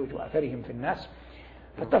ومأجوج وأثرهم في الناس،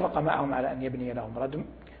 فاتفق معهم على أن يبني لهم ردم،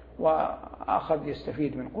 وأخذ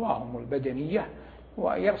يستفيد من قواهم البدنية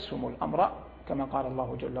ويرسم الأمر كما قال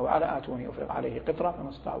الله جل وعلا آتوني أفرغ عليه قطرة، فما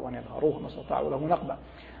استطاعوا أن يظهروه ما استطاعوا له نقبا.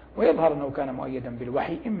 ويظهر أنه كان مؤيدا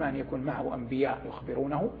بالوحي، إما أن يكون معه أنبياء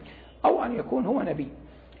يخبرونه أو أن يكون هو نبي،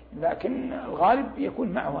 لكن الغالب يكون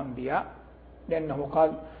معه أنبياء، لأنه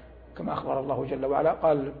قال كما أخبر الله جل وعلا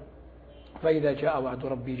قال فإذا جاء وعد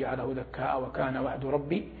ربي جعله دكاء وكان وعد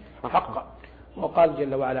ربي حقا. وقال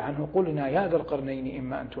جل وعلا عنه قلنا يا ذا القرنين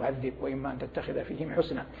إما أن تعذب وإما أن تتخذ فيهم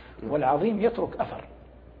حسنا. والعظيم يترك أثر،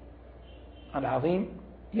 العظيم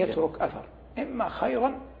يترك أثر، إما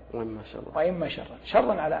خيرا وإما شرا،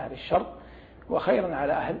 شرا على أهل الشر وخيرا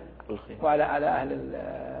على أهل وعلى أهل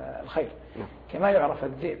الخير. كما يعرف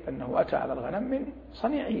الذئب أنه أتى على الغنم من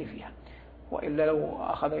صنيعه فيها، وإلا لو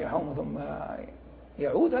أخذ يحوم ثم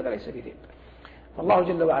يعود هذا ليس بذئب. فالله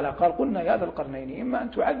جل وعلا قال قلنا يا ذا القرنين إما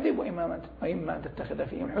أن تعذب وإما أن تتخذ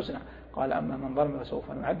فيهم حسنا. قال أما من ظلم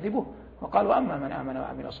فسوف نعذبه، وقال وأما من آمن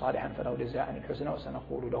وعمل صالحا فله جزاء الحسنى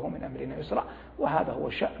وسنقول له من أمرنا يسرا. وهذا هو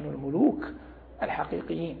شأن الملوك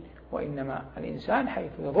الحقيقيين، وإنما الإنسان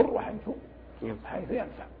حيث يضر وحيث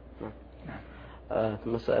ينفع.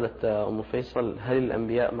 ثم سألت أم فيصل هل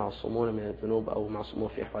الأنبياء معصومون من الذنوب أو معصومون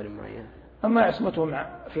في أحوال معينة؟ أما عصمتهم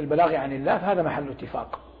في البلاغ عن الله فهذا محل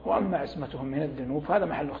اتفاق، وأما عصمتهم من الذنوب فهذا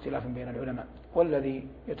محل اختلاف بين العلماء، والذي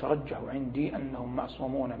يترجح عندي أنهم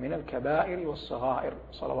معصومون من الكبائر والصغائر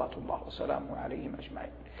صلوات الله وسلامه عليهم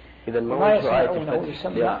أجمعين. إذا ما يسمعونه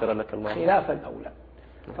يسمى خلاف الأولى.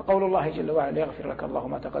 فقول الله جل وعلا ليغفر لك الله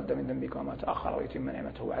ما تقدم من ذنبك وما تأخر ويتم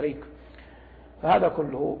نعمته عليك، فهذا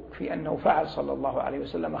كله في أنه فعل صلى الله عليه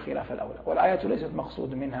وسلم خلاف الأولى. والآية ليست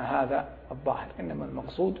مقصود منها هذا الظاهر، إنما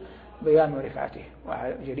المقصود بيان رفعته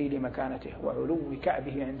وجليل مكانته وعلو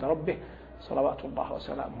كعبه عند ربه صلوات الله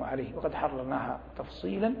وسلامه عليه. وقد حررناها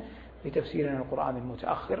تفصيلا بتفسيرنا القرآن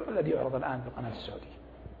المتأخر الذي يعرض الآن في القناة السعودية.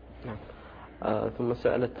 ثم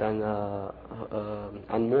سألت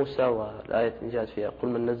عن موسى والآية جاءت فيها قل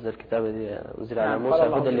من نزل الكتاب الذي أنزل على موسى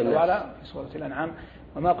هدى للناس في سورة الأنعام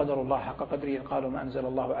وما قدر الله حق قدره قالوا ما أنزل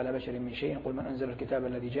الله على بشر من شيء قل من أنزل الكتاب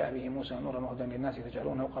الذي جاء به موسى نورا وهدى للناس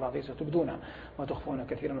تجعلونه قراطيس تبدونها وتخفون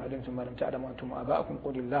كثيرا وعلمتم ما لم تعلموا أنتم وآباؤكم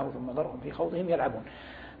قل الله ثم ذرهم في خوضهم يلعبون.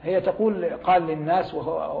 هي تقول قال للناس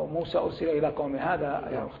وموسى أرسل إلى قوم هذا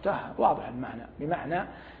يا أختاه واضح المعنى، بمعنى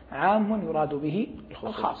عام يراد به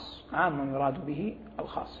الخاص، عام يراد به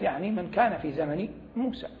الخاص، يعني من كان في زمن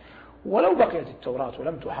موسى. ولو بقيت التوراة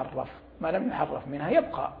ولم تحرف، ما لم يحرف منها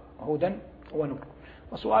يبقى هدى ونور.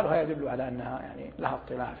 وسؤالها يدل على أنها يعني لها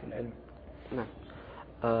اطلاع في العلم. نعم.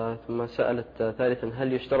 ثم سألت ثالثا: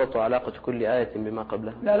 هل يشترط علاقة كل آية بما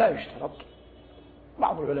قبلها؟ لا يشترط.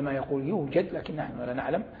 بعض العلماء يقول يوجد لكن نحن لا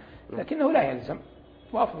نعلم، لكنه لا يلزم.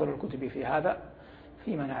 وأفضل الكتب في هذا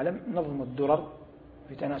فيما نعلم نظم الدرر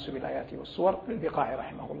في تناسب الآيات والصور للبقاع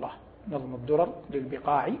رحمه الله. نظم الدرر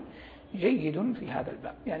للبقاع جيد في هذا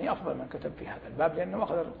الباب، يعني أفضل من كتب في هذا الباب لأنه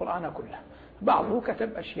أخذ القرآن كله، بعضه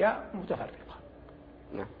كتب أشياء متفرقة.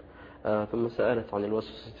 نعم. ثم سألت عن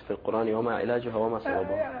الوسوسة في القرآن وما علاجها وما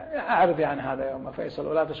سببها. أعرضي عن هذا يوم فيصل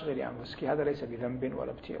ولا تشغلي أنفسك، هذا ليس بذنب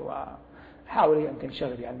ولا ابتلاء، حاولي أن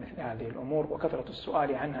تنشغلي عن مثل هذه الأمور، وكثرة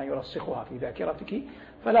السؤال عنها يرسخها في ذاكرتك،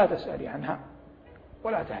 فلا تسألي عنها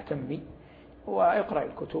ولا تهتمي، واقرأي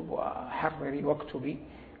الكتب وحرري واكتبي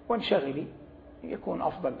وانشغلي، يكون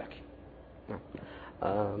أفضل لك.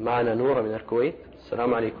 معنا نورة من الكويت.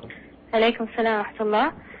 السلام عليكم. عليكم السلام ورحمة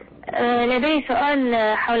الله. لدي سؤال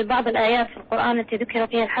حول بعض الآيات في القرآن التي ذكر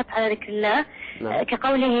فيها الحث على ذكر الله. نعم.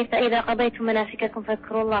 كقوله: فإذا قضيتم مناسككم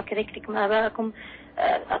فاذكروا الله كذكركم آباءكم،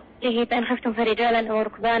 قوله: فإن خفتم فرجالا أو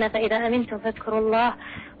ركبانا فإذا أمنتم فاذكروا الله،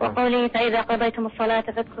 وقوله: فإذا قضيتم الصلاة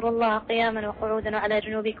فاذكروا الله قياما وقعودا وعلى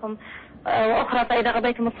جنوبكم، وأخرى: فإذا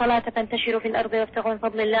قضيتم الصلاة فانتشروا في الأرض وابتغوا من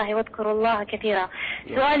فضل الله واذكروا الله كثيرا.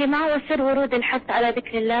 سؤالي: ما هو سر ورود الحث على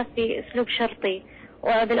ذكر الله في أسلوب شرطي،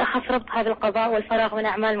 وبالأخص ربطها بالقضاء والفراغ من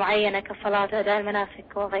أعمال معينة كالصلاة وأداء المناسك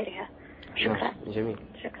وغيرها؟ شكرا. جميل.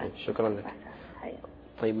 شكرا لك.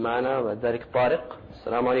 طيب، معنا بعد ذلك طارق.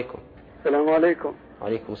 السلام عليكم. السلام عليكم.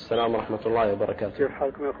 وعليكم السلام ورحمة الله وبركاته. كيف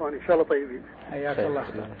حالكم يا أخواني؟ إن شاء الله طيبين. حياك الله.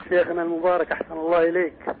 شيخنا المبارك أحسن الله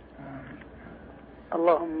إليك.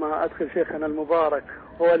 اللهم أدخل شيخنا المبارك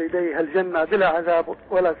ووالديه الجنة بلا عذاب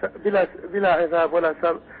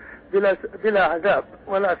بلا عذاب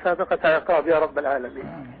ولا سابقة عقاب يا رب العالمين.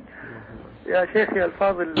 يا شيخي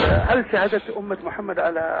الفاضل، هل شهادة أمة محمد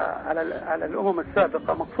على الأمم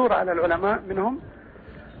السابقة مقصورة على العلماء منهم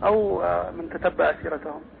أو من تتبع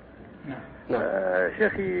سيرتهم؟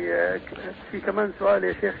 شيخي في كمان سؤال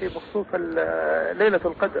يا شيخي بخصوص ليلة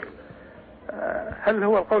القدر، هل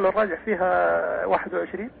هو القول الراجح فيها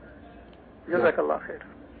 21؟ جزاك الله خير.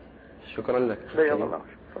 شكرا لك. الله.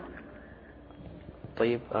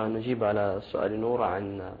 طيب، نجيب على سؤال نورة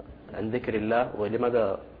عن ذكر الله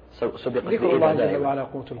ولماذا سبقت ذكر الله جل وعلا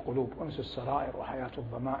قوت القلوب، أنس السرائر وحياة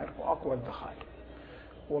الضمائر وأقوى الذخائر.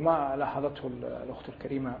 وما لاحظته الأخت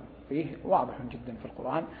الكريمة فيه واضح جدا في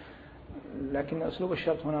القرآن، لكن أسلوب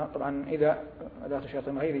الشرط هنا طبعا إذا أداة شرط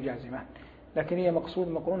غير جازمة، لكن هي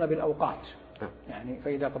مقرونة بالأوقات. يعني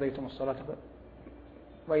فإذا قضيتم الصلاة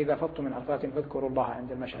وإذا فضتم من عرفات فاذكروا الله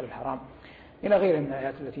عند المشعر الحرام إلى غير من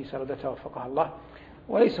الآيات التي سردتها وفقها الله.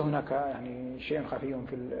 وليس هناك يعني شيء خفي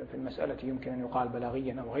في المسألة يمكن أن يقال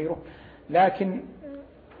بلاغيا أو غيره، لكن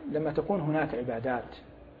لما تكون هناك عبادات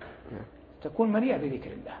تكون مليئة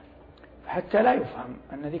بذكر الله، حتى لا يفهم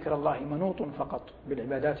أن ذكر الله منوط فقط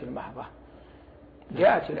بالعبادات المحضة.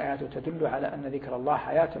 جاءت الآيات تدل على أن ذكر الله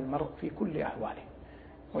حياة المرء في كل أحواله،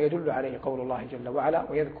 ويدل عليه قول الله جل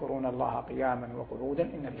وعلا: ويذكرون الله قياما وقعودا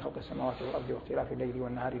إن في خلق السماوات والأرض واختلاف الليل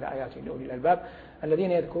والنهار لآيات لأولي الألباب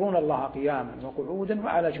الذين يذكرون الله قياما وقعودا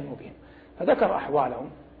وعلى جنوبهم. فذكر أحوالهم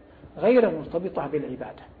غير مرتبطة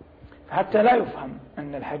بالعبادة، فحتى لا يفهم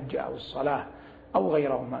أن الحج أو الصلاة أو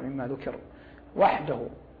غيرهما مما ذكر وحده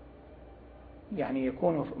يعني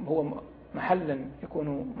يكون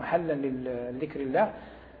محلا للذكر الله.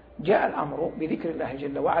 جاء الأمر بذكر الله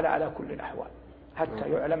جل وعلا على كل الأحوال حتى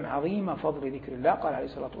يعلم عظيم فضل ذكر الله. قال عليه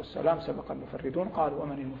الصلاة والسلام: سبق المفردون. قالوا: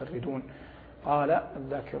 ومن المفردون؟ قال: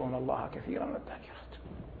 الذاكرون الله كثيرا والذاكرات.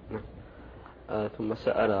 ثم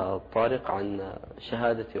سأل طارق عن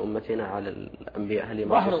شهادة أمتنا على الأنبياء، هل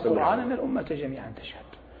ظاهر القرآن أن الأمة جميعا تشهد.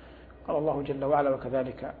 قال الله جل وعلا: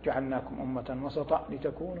 وكذلك جعلناكم أمة وسطا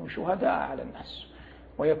لتكونوا شهداء على الناس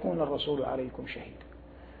ويكون الرسول عليكم شهيدا.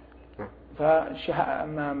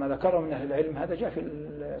 فما ذكره من أهل العلم هذا جاء في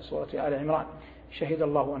سورة آل عمران: شهد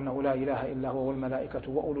الله أنه لا إله إلا هو والملائكة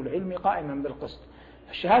وأولو العلم قائما بالقسط.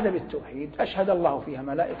 الشهادة بالتوحيد أشهد الله فيها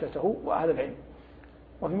ملائكته وأهل العلم،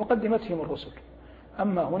 وفي مقدمتهم الرسل.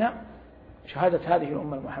 أما هنا شهادة هذه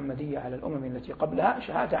الأمة المحمدية على الأمم التي قبلها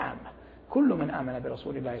شهادة عامة، كل من آمن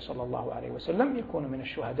برسول الله صلى الله عليه وسلم يكون من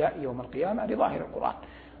الشهداء يوم القيامة لظاهر القرآن: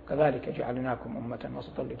 كذلك جعلناكم أمة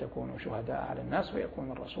وسطا لتكونوا شهداء على الناس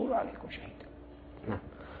ويكون الرسول عليكم شهيدا.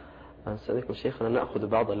 أستاذكم شيخنا نأخذ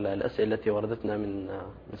بعض الأسئلة التي وردتنا من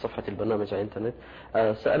صفحة البرنامج على الإنترنت.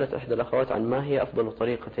 سألت إحدى الأخوات عن ما هي أفضل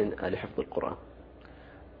طريقة لحفظ القرآن.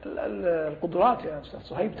 القدرات يا أستاذ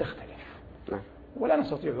صهيب تختلف. نعم. ولا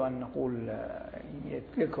نستطيع أن نقول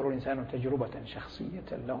يذكر الإنسان تجربة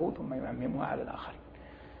شخصية له ثم يعممها على الآخرين،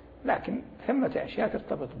 لكن ثمة أشياء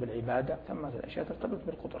ترتبط بالعبادة، ثمة أشياء ترتبط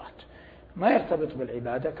بالقدرات. ما يرتبط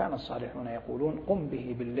بالعبادة كان الصالحون يقولون قم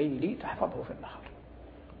به بالليل تحفظه في النهار.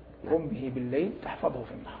 قم به بالليل تحفظه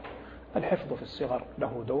في النهار. الحفظ في الصغر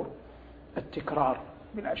له دور، التكرار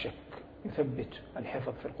بلا شك يثبت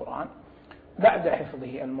الحفظ في القرآن، بعد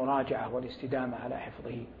حفظه المراجعة والاستدامة على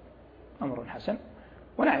حفظه أمر حسن.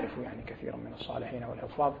 ونعرف يعني كثيرا من الصالحين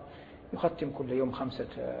والحفاظ يختم كل يوم 5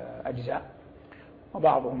 أجزاء،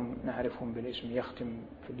 وبعضهم نعرفهم بالاسم يختم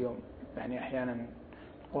في اليوم يعني أحيانا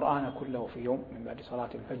القرآن كله في يوم من بعد صلاة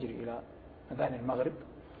الفجر إلى أذان المغرب،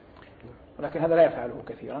 ولكن هذا لا يفعله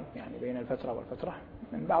كثيرا يعني بين الفترة والفترة.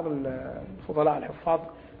 من بعض الفضلاء الحفاظ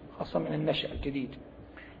خاصة من النشأ الجديد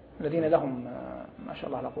الذين لهم ما شاء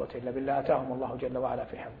الله لا قوة إلا بالله أتاهم الله جل وعلا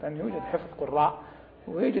في حفظ، أن يوجد حفظ قراء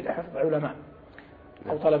ويوجد حفظ علماء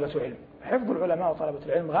أو طلبة علم. حفظ العلماء وطلبة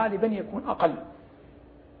العلم غالبا يكون أقل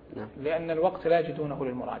لأن الوقت لا يجدونه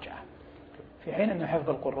للمراجعة، في حين أن حفظ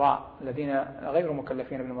القراء الذين غير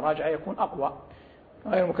مكلفين بالمراجعة يكون أقوى،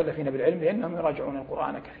 غير مكلفين بالعلم لأنهم يراجعون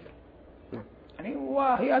القرآن كثيرا يعني،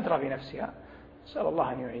 وهي أدرى بنفسها. نسأل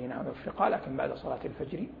الله أن يعينها ويوفقها، لكن بعد صلاة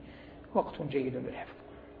الفجر وقت جيد للحفظ.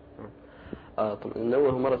 طبعا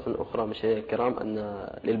ننوه مرة أخرى مشاهدينا الكرام أن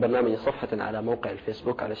للبرنامج صفحة على موقع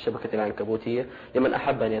الفيسبوك على الشبكة العنكبوتية لمن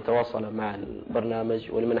أحب أن يتواصل مع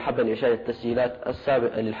البرنامج، ولمن أحب أن يشاهد التسجيلات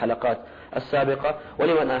السابقة للحلقات السابقة،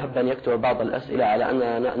 ولمن أحب أن يكتب بعض الأسئلة على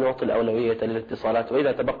أننا نعطي الأولوية للاتصالات،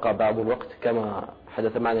 وإذا تبقى بعض الوقت كما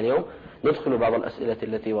حدث معنا اليوم ندخل بعض الأسئلة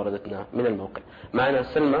التي وردتنا من الموقع. معنا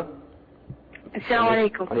سلمى. السلام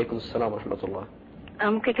عليكم. عليكم السلام ورحمة الله.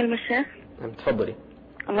 ممكن كلمة الشيخ؟ تفضلي.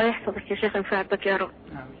 الله يحفظك يا شيخ ينفع بك يا رب.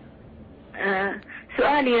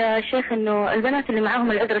 سؤالي يا شيخ انه البنات اللي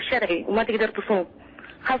معاهم العذر الشرعي وما تقدر تصوم،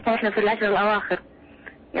 خاصة احنا في العشر الاواخر،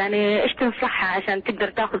 يعني ايش تنصحها عشان تقدر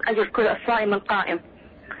تاخذ اجر كل الصائم القائم،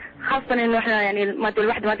 خاصة انه احنا يعني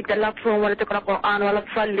الواحدة ما تقدر لا تصوم ولا تقرأ قرآن ولا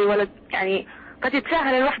تصلي ولا يعني قد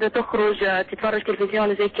يتساهل الواحدة تخرج تتفرج تلفزيون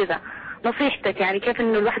وزي كذا. نصيحتك يعني كيف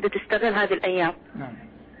انه الواحدة تستغل هذه الايام؟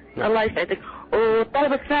 الله يسعدك.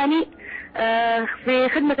 والطلب الثاني في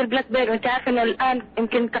خدمة البلاك بيل، وانت عارف انه الان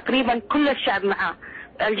يمكن تقريبا كل الشعب معاه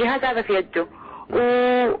الجهاز هذا في يده،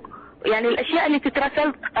 ويعني الاشياء اللي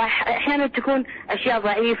تترسل احيانا تكون اشياء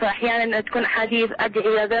ضعيفة، احيانا تكون احاديث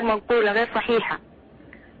ادعية غير منقولة غير صحيحة.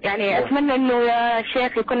 يعني اتمنى انه يا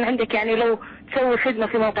شيخ يكون عندك يعني لو تسوي خدمة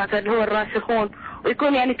في موقعك اللي هو الراسخون،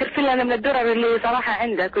 ويكون يعني ترسل لنا من الدرر اللي صراحة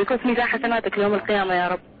عندك، ويكون في ميزان حسناتك يوم القيامة يا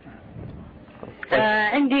رب.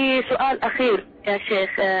 عندي سؤال اخير يا شيخ،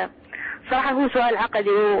 صراحة هو سؤال عقدي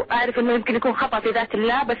وأعرف أنه يمكن يكون خطأ في ذات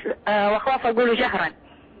الله، بس وأخاف أقوله جهرا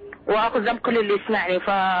وأخذ ذنب كل اللي يسمعني،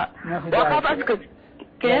 وأخاف أسكت.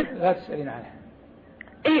 كيف؟ لا تسألين عنها.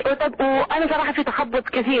 إيه طب، وأنا صراحة في تخبط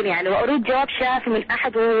كثير يعني، وأريد جواب شافي من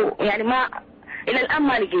أحد، ويعني ما إلى الآن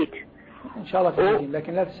ما لقيت. إن شاء الله تجدين،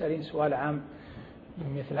 لكن لا تسألين سؤال عام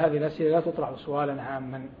مثل هذه الأسئلة، لا تطرح سؤالا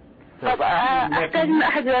عاما. طب أحتاج من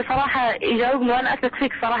أحد صراحة يجاوبني، وأنا أثق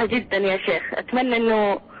فيك صراحة جدا يا شيخ. أتمنى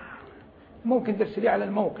أنه ممكن ترسلي على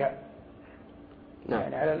الموقع. نعم.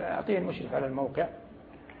 يعني أعطيه المشرف على الموقع.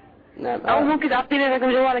 نعم. أو ممكن أعطيني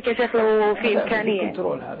رقم جوالك يا شيخ لو في إمكانية.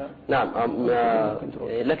 كنترول هذا. نعم.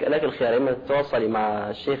 لك الخيار، إما تتواصلي مع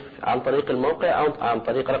الشيخ عن طريق الموقع أو عن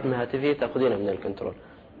طريق رقم هاتفي تأخذينه من الكنترول.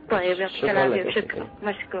 طيب شكرا. شكرا.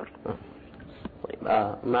 مشكور.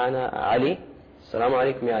 طيب معنا علي. السلام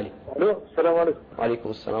عليكم يا علي. السلام عليكم. وعليكم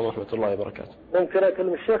السلام ورحمة الله وبركاته. ممكن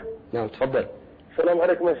أكلم الشيخ؟ نعم تفضل. السلام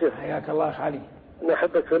عليكم يا شيخ. حياك الله يا علي. أنا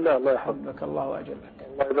أحبك في الله. الله يحفظك. الله وأجلك.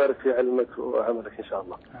 الله يبارك في علمك وعملك إن شاء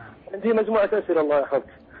الله. عندي مجموعة أسئلة الله يحفظك.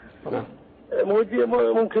 نعم.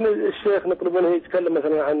 ممكن الشيخ نطلب منه يتكلم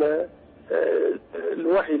مثلا عن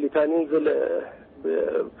الوحي اللي كان ينزل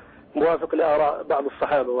موافق لآراء بعض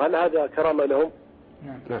الصحابة، وهل هذا كرامة لهم؟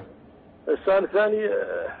 نعم. السؤال الثاني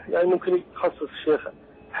يعني ممكن يخصص الشيخ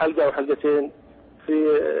حلقة أو حلقتين في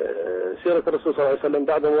سيرة الرسول صلى الله عليه وسلم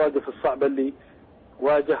بعد المواقف الصعبة اللي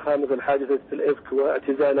واجهها، مثل حادثة الإفك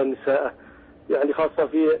واعتزال النساء، يعني خاصة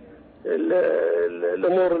في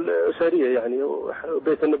الأمور الأسرية يعني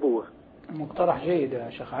وبيت النبوة. مقترح جيد يا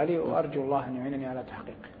شيخ علي، وأرجو الله أن يعينني على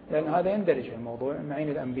تحقيقه، لأن هذا يندرج في الموضوع معين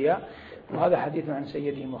الأنبياء، وهذا حديث عن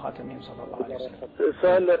سيدهم وخاتمهم صلى الله عليه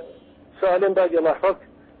وسلم. سؤالين باقي الله يحفظك.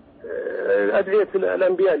 أدعية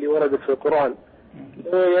الأنبياء اللي وردت في القرآن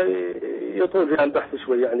يطول فيها البحث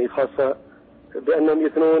شوي، يعني خاصة بأنهم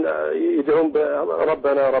يدعون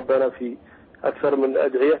ربنا ربنا في أكثر من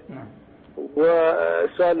أدعية.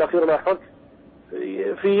 والسؤال الأخير لاحظت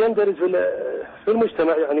يندرج في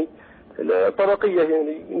المجتمع، يعني الطبقية،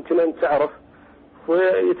 يعني يمكن أن تعرف،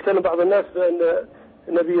 ويتكلم بعض الناس بأن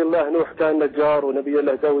نبي الله نوح كان نجار، ونبي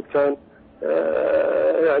الله داود كان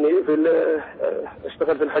يعني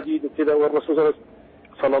اشتغل في الحديد وكذا، والرسول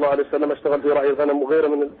صلى الله عليه وسلم اشتغل في رعي الغنم وغيره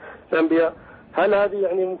من الأنبياء. هل هذه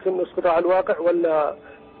يعني ممكن نسقطها على الواقع ولا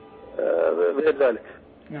غير ذلك؟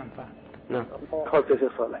 نعم فاهم. نعم. خلاص يا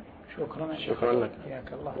شيخ صالح. شكرا لك.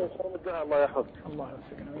 حياك الله. الله يحفظك. الله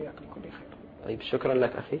يوفقنا وإياكم كل خير. طيب شكرا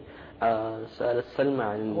لك أخي. سأل السلمى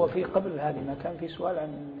عن هو في قبل هذه ما كان في سؤال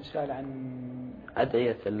عن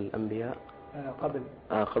أدعية الأنبياء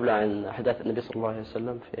قبل عن أحداث النبي صلى الله عليه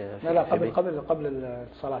وسلم في لا قبل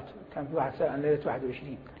الصلاة كان في واحد سأل عن ليلة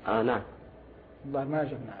 21. نعم. والله ما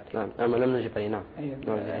جبنا عليه. نعم لم نجب عليه. نعم.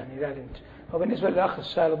 يعني لا أنت. وبالنسبة للأخ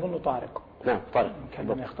السائل أظنه طارق. نعم طارق.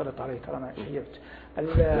 كان يختلط عليه ترى أنا شيبت.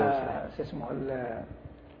 اسمه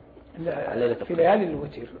في ليالي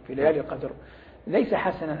الوتر في ليالي القدر ليس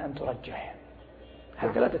حسنا أن ترجح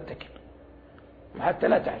حتى لا تتكل وحتى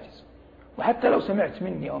لا تعجز، وحتى لو سمعت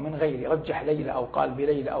مني أو من غيري رجح ليلة أو قال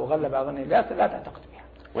بليلة أو غلب أظني لا تعتقد بها،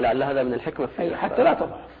 ولعل هذا من الحكمة في حتى لا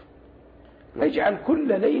تضعف. اجعل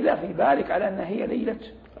كل ليلة في بالك على أنها هي ليلة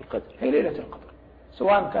القدر، هي ليلة القدر،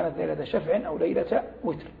 سواء كانت ليلة شفع أو ليلة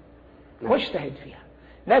وتر، واجتهد فيها.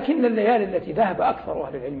 لكن الليالي التي ذهب أكثر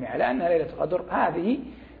أهل العلم على أنها ليلة القدر هذه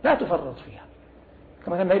لا تفرط فيها،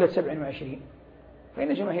 كما ليلة 27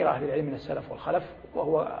 فإن جماهير أهل العلم من السلف والخلف،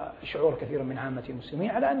 وهو شعور كثير من عامة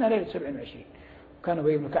المسلمين، على أنها ليلة 27، وكان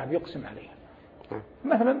أبي بن كعب يقسم عليها.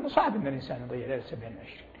 مثلا صعب أن الإنسان يضيع ليلة 27،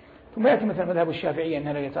 ثم يأتي مثلا مذهب الشافعية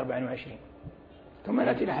أنها ليلة 24، ثم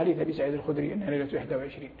نأتي إلى حديث أبي سعيد الخدري أنها ليلة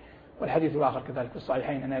 21، والحديث الآخر كذلك في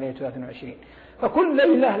الصحيحين أنها ليلة 23. فكل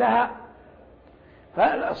ليلة لها.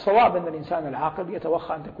 فالصواب أن الإنسان العاقل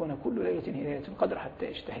يتوخى أن تكون كل ليلة هي ليلة القدر حتى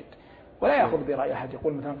يجتهد، ولا يأخذ برأي أحد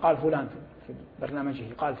يقول مثلا قال فلان في برنامجه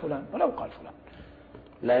قال فلان ولو قال فلان،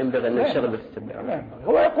 لا ينبغي أن يشتغل بالاستبعاد.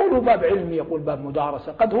 هو يقول باب علمي، يقول باب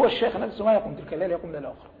مدارسة، قد هو الشيخ نفسه ما يقوم تلك الليلة، يقوم ليلة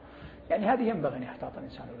أخرى، يعني هذه ينبغي أن يحتاط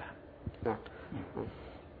الإنسان لها.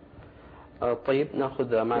 نعم. طيب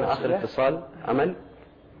نأخذ معنا آخر اتصال. أمل.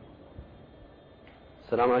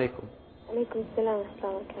 السلام عليكم. عليكم السلام ورحمة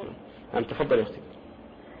الله وبركاته. نعم تفضل يا أختي.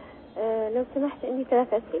 لو سمحت عندي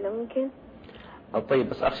 3 أسئلة ممكن؟ طيب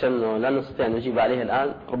بس أخشى أنه لا نستطيع أن نجيب عليها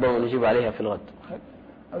الآن، ربما نجيب عليها في الغد.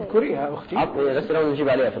 أذكريها أختي. عطني الأسئلة ونجيب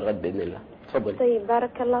عليها في الغد بإذن الله. تفضل. طيب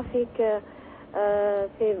بارك الله فيك.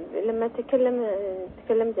 لما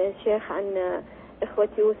تكلمت الشيخ عن إخوة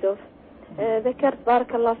يوسف، ذكرت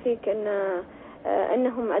بارك الله فيك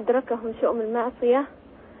أنهم أدركهم شؤم المعصية،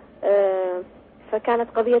 فكانت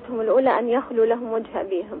قضيتهم الأولى أن يخلوا لهم وجه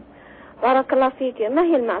أبيهم. بارك الله فيك، ما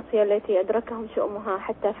هي المعصية التي أدركهم شؤمها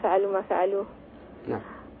حتى فعلوا ما فعلوه؟ نعم.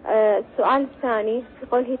 السؤال الثاني في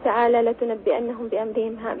قوله تعالى لتنبئنهم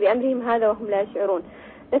بأمرهم هذا وهم لا يشعرون.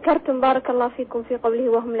 ذكرتم بارك الله فيكم في قوله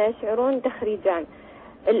وهم لا يشعرون تخريجان،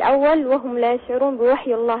 الأول وهم لا يشعرون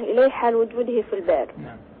بوحي الله إليه حال وجوده في البئر،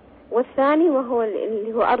 والثاني وهو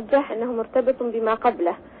اللي هو أرجح أنه مرتبط بما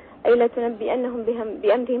قبله، أي لتنبئنهم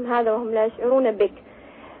بأمرهم هذا وهم لا يشعرون بك،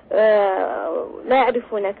 لا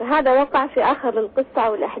يعرفونك. هذا وقع في آخر القصة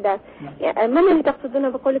أو الأحداث. يعني ما الذي تقصدون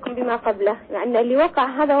بقولكم بما قبله؟ يعني اللي وقع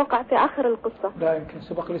هذا وقع في آخر القصة. لا يمكن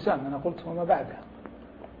سبق لسان، أنا قلت وما بعدها.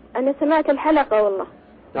 أنا سمعت الحلقة والله.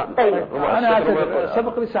 طيب. أنا أعتذر،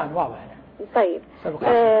 سبق لسان واضح يعني. طيب.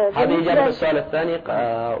 هذه إجابة السؤال الثاني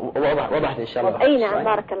وضحت إن شاء الله. أي نعم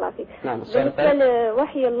بارك الله فيك. نعم. السؤال الثاني. بالنسبة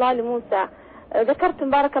لوحي الله لموسى، ذكرتم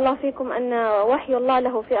بارك الله فيكم أن وحي الله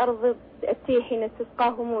له في أرض التيه حين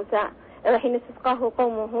استسقاه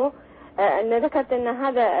قومه، أن ذكرت أن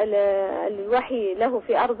هذا الوحي له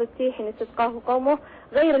في أرض التيه حين استسقاه قومه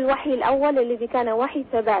غير الوحي الأول الذي كان وحي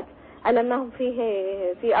ثبات على ما هم فيه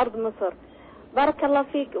في أرض مصر. بارك الله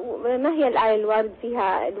فيك، ما هي الآية الوارد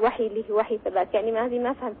فيها الوحي اللي هو وحي ثبات؟ يعني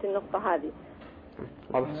ما فهمت النقطة هذه.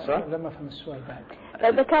 واضح السؤال؟ لما فهم السؤال بعد.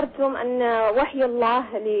 ذكرتم أن وحي الله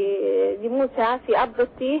لموسى في أرض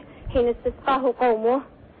التيه حين استسقاه قومه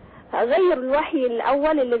غير الوحي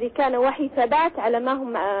الأول الذي كان وحي ثبات على ما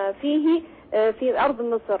هم فيه في أرض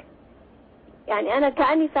مصر. يعني أنا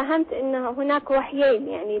كأني فهمت أن هناك وحيين،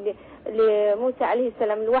 يعني لموسى عليه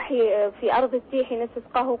السلام الوحي في أرض التيه حين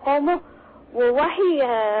استسقاه قومه،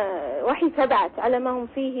 ووحي ثبات على ما هم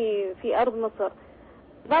فيه في أرض مصر.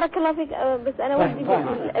 بارك الله فيك. بس أنا ودي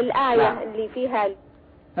الآية اللي فيها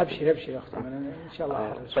أبشر أبشر أختي إن شاء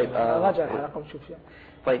الله. طيب راجع الحلقة وشوف شيء.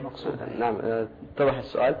 طيب نعم اتضح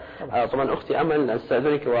السؤال. طبعا أختي أمل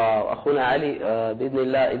أستأذنك وأخونا علي بإذن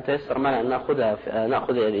الله إن تيسر معنا أن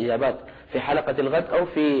نأخذ الإجابات في حلقة الغد أو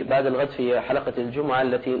في بعد الغد في حلقة الجمعة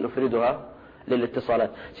التي نفردها للاتصالات.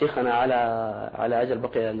 شيخنا على أجل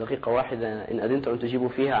بقي دقيقة واحدة إن أذنت أن تجيبوا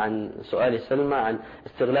فيها عن سؤال سلمى عن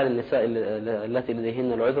استغلال النساء التي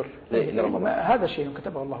لديهن العذر لرمضان. هذا شيء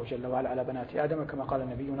كتبه الله جل وعلا على بنات آدم كما قال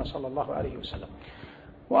نبينا صلى الله عليه وسلم،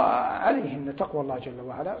 وعليهن تقوى الله جل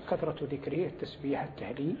وعلا، كثرة ذكره، التسبيح،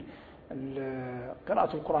 التهليل،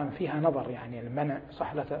 قراءة القرآن فيها نظر، يعني المنع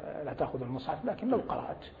صح لا تأخذ المصحف، لكن لو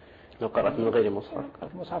قرأت من غير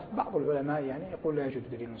مصحف بعض العلماء يعني يقول لا يوجد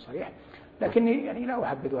دليل صريح، لكني يعني لا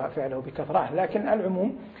أحبذها فعله بكثرة، لكن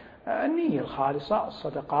العموم النية الخالصة،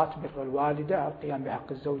 الصدقات، بر الوالدة، القيام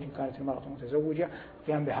بحق الزوج إن كانت المرأة متزوجة،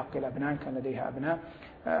 القيام بحق الأبناء إن كان لديها أبناء،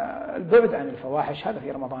 البعد عن الفواحش، هذا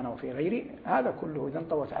في رمضان وفي غيره، هذا كله إذا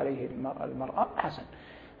انطوت عليه المرأة حسن.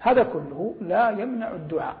 هذا كله لا يمنع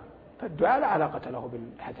الدعاء، فالدعاء لا علاقة له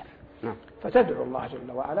بالحدث، فتدعو الله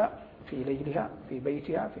جل وعلا في ليلها، في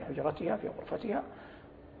بيتها، في حجرتها، في غرفتها،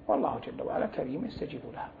 والله جل وعلا كريم يستجيب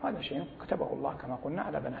لها. هذا شيء كتبه الله كما قلنا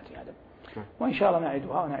على بنات آدم، وإن شاء الله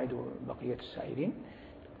نعدها ونعد بقية السائلين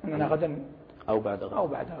أننا غدا أو بعد غد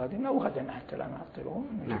أو غدا حتى لا نعطلهم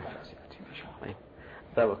نجيب على أسئلتهم إن شاء الله.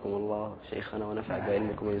 ثابكم الله شيخنا ونفع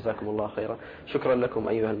بعلمكم وجزاكم الله خيرا. شكرا لكم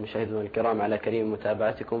أيها المشاهدون الكرام على كريم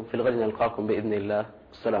متابعتكم. في الغد نلقاكم بإذن الله.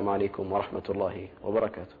 السلام عليكم ورحمة الله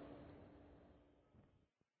وبركاته.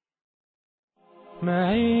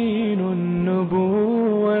 معين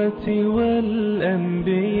النبوة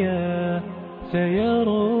والأنبياء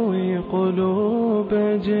سيروي قلوب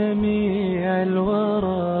جميع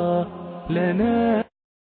الورى لنا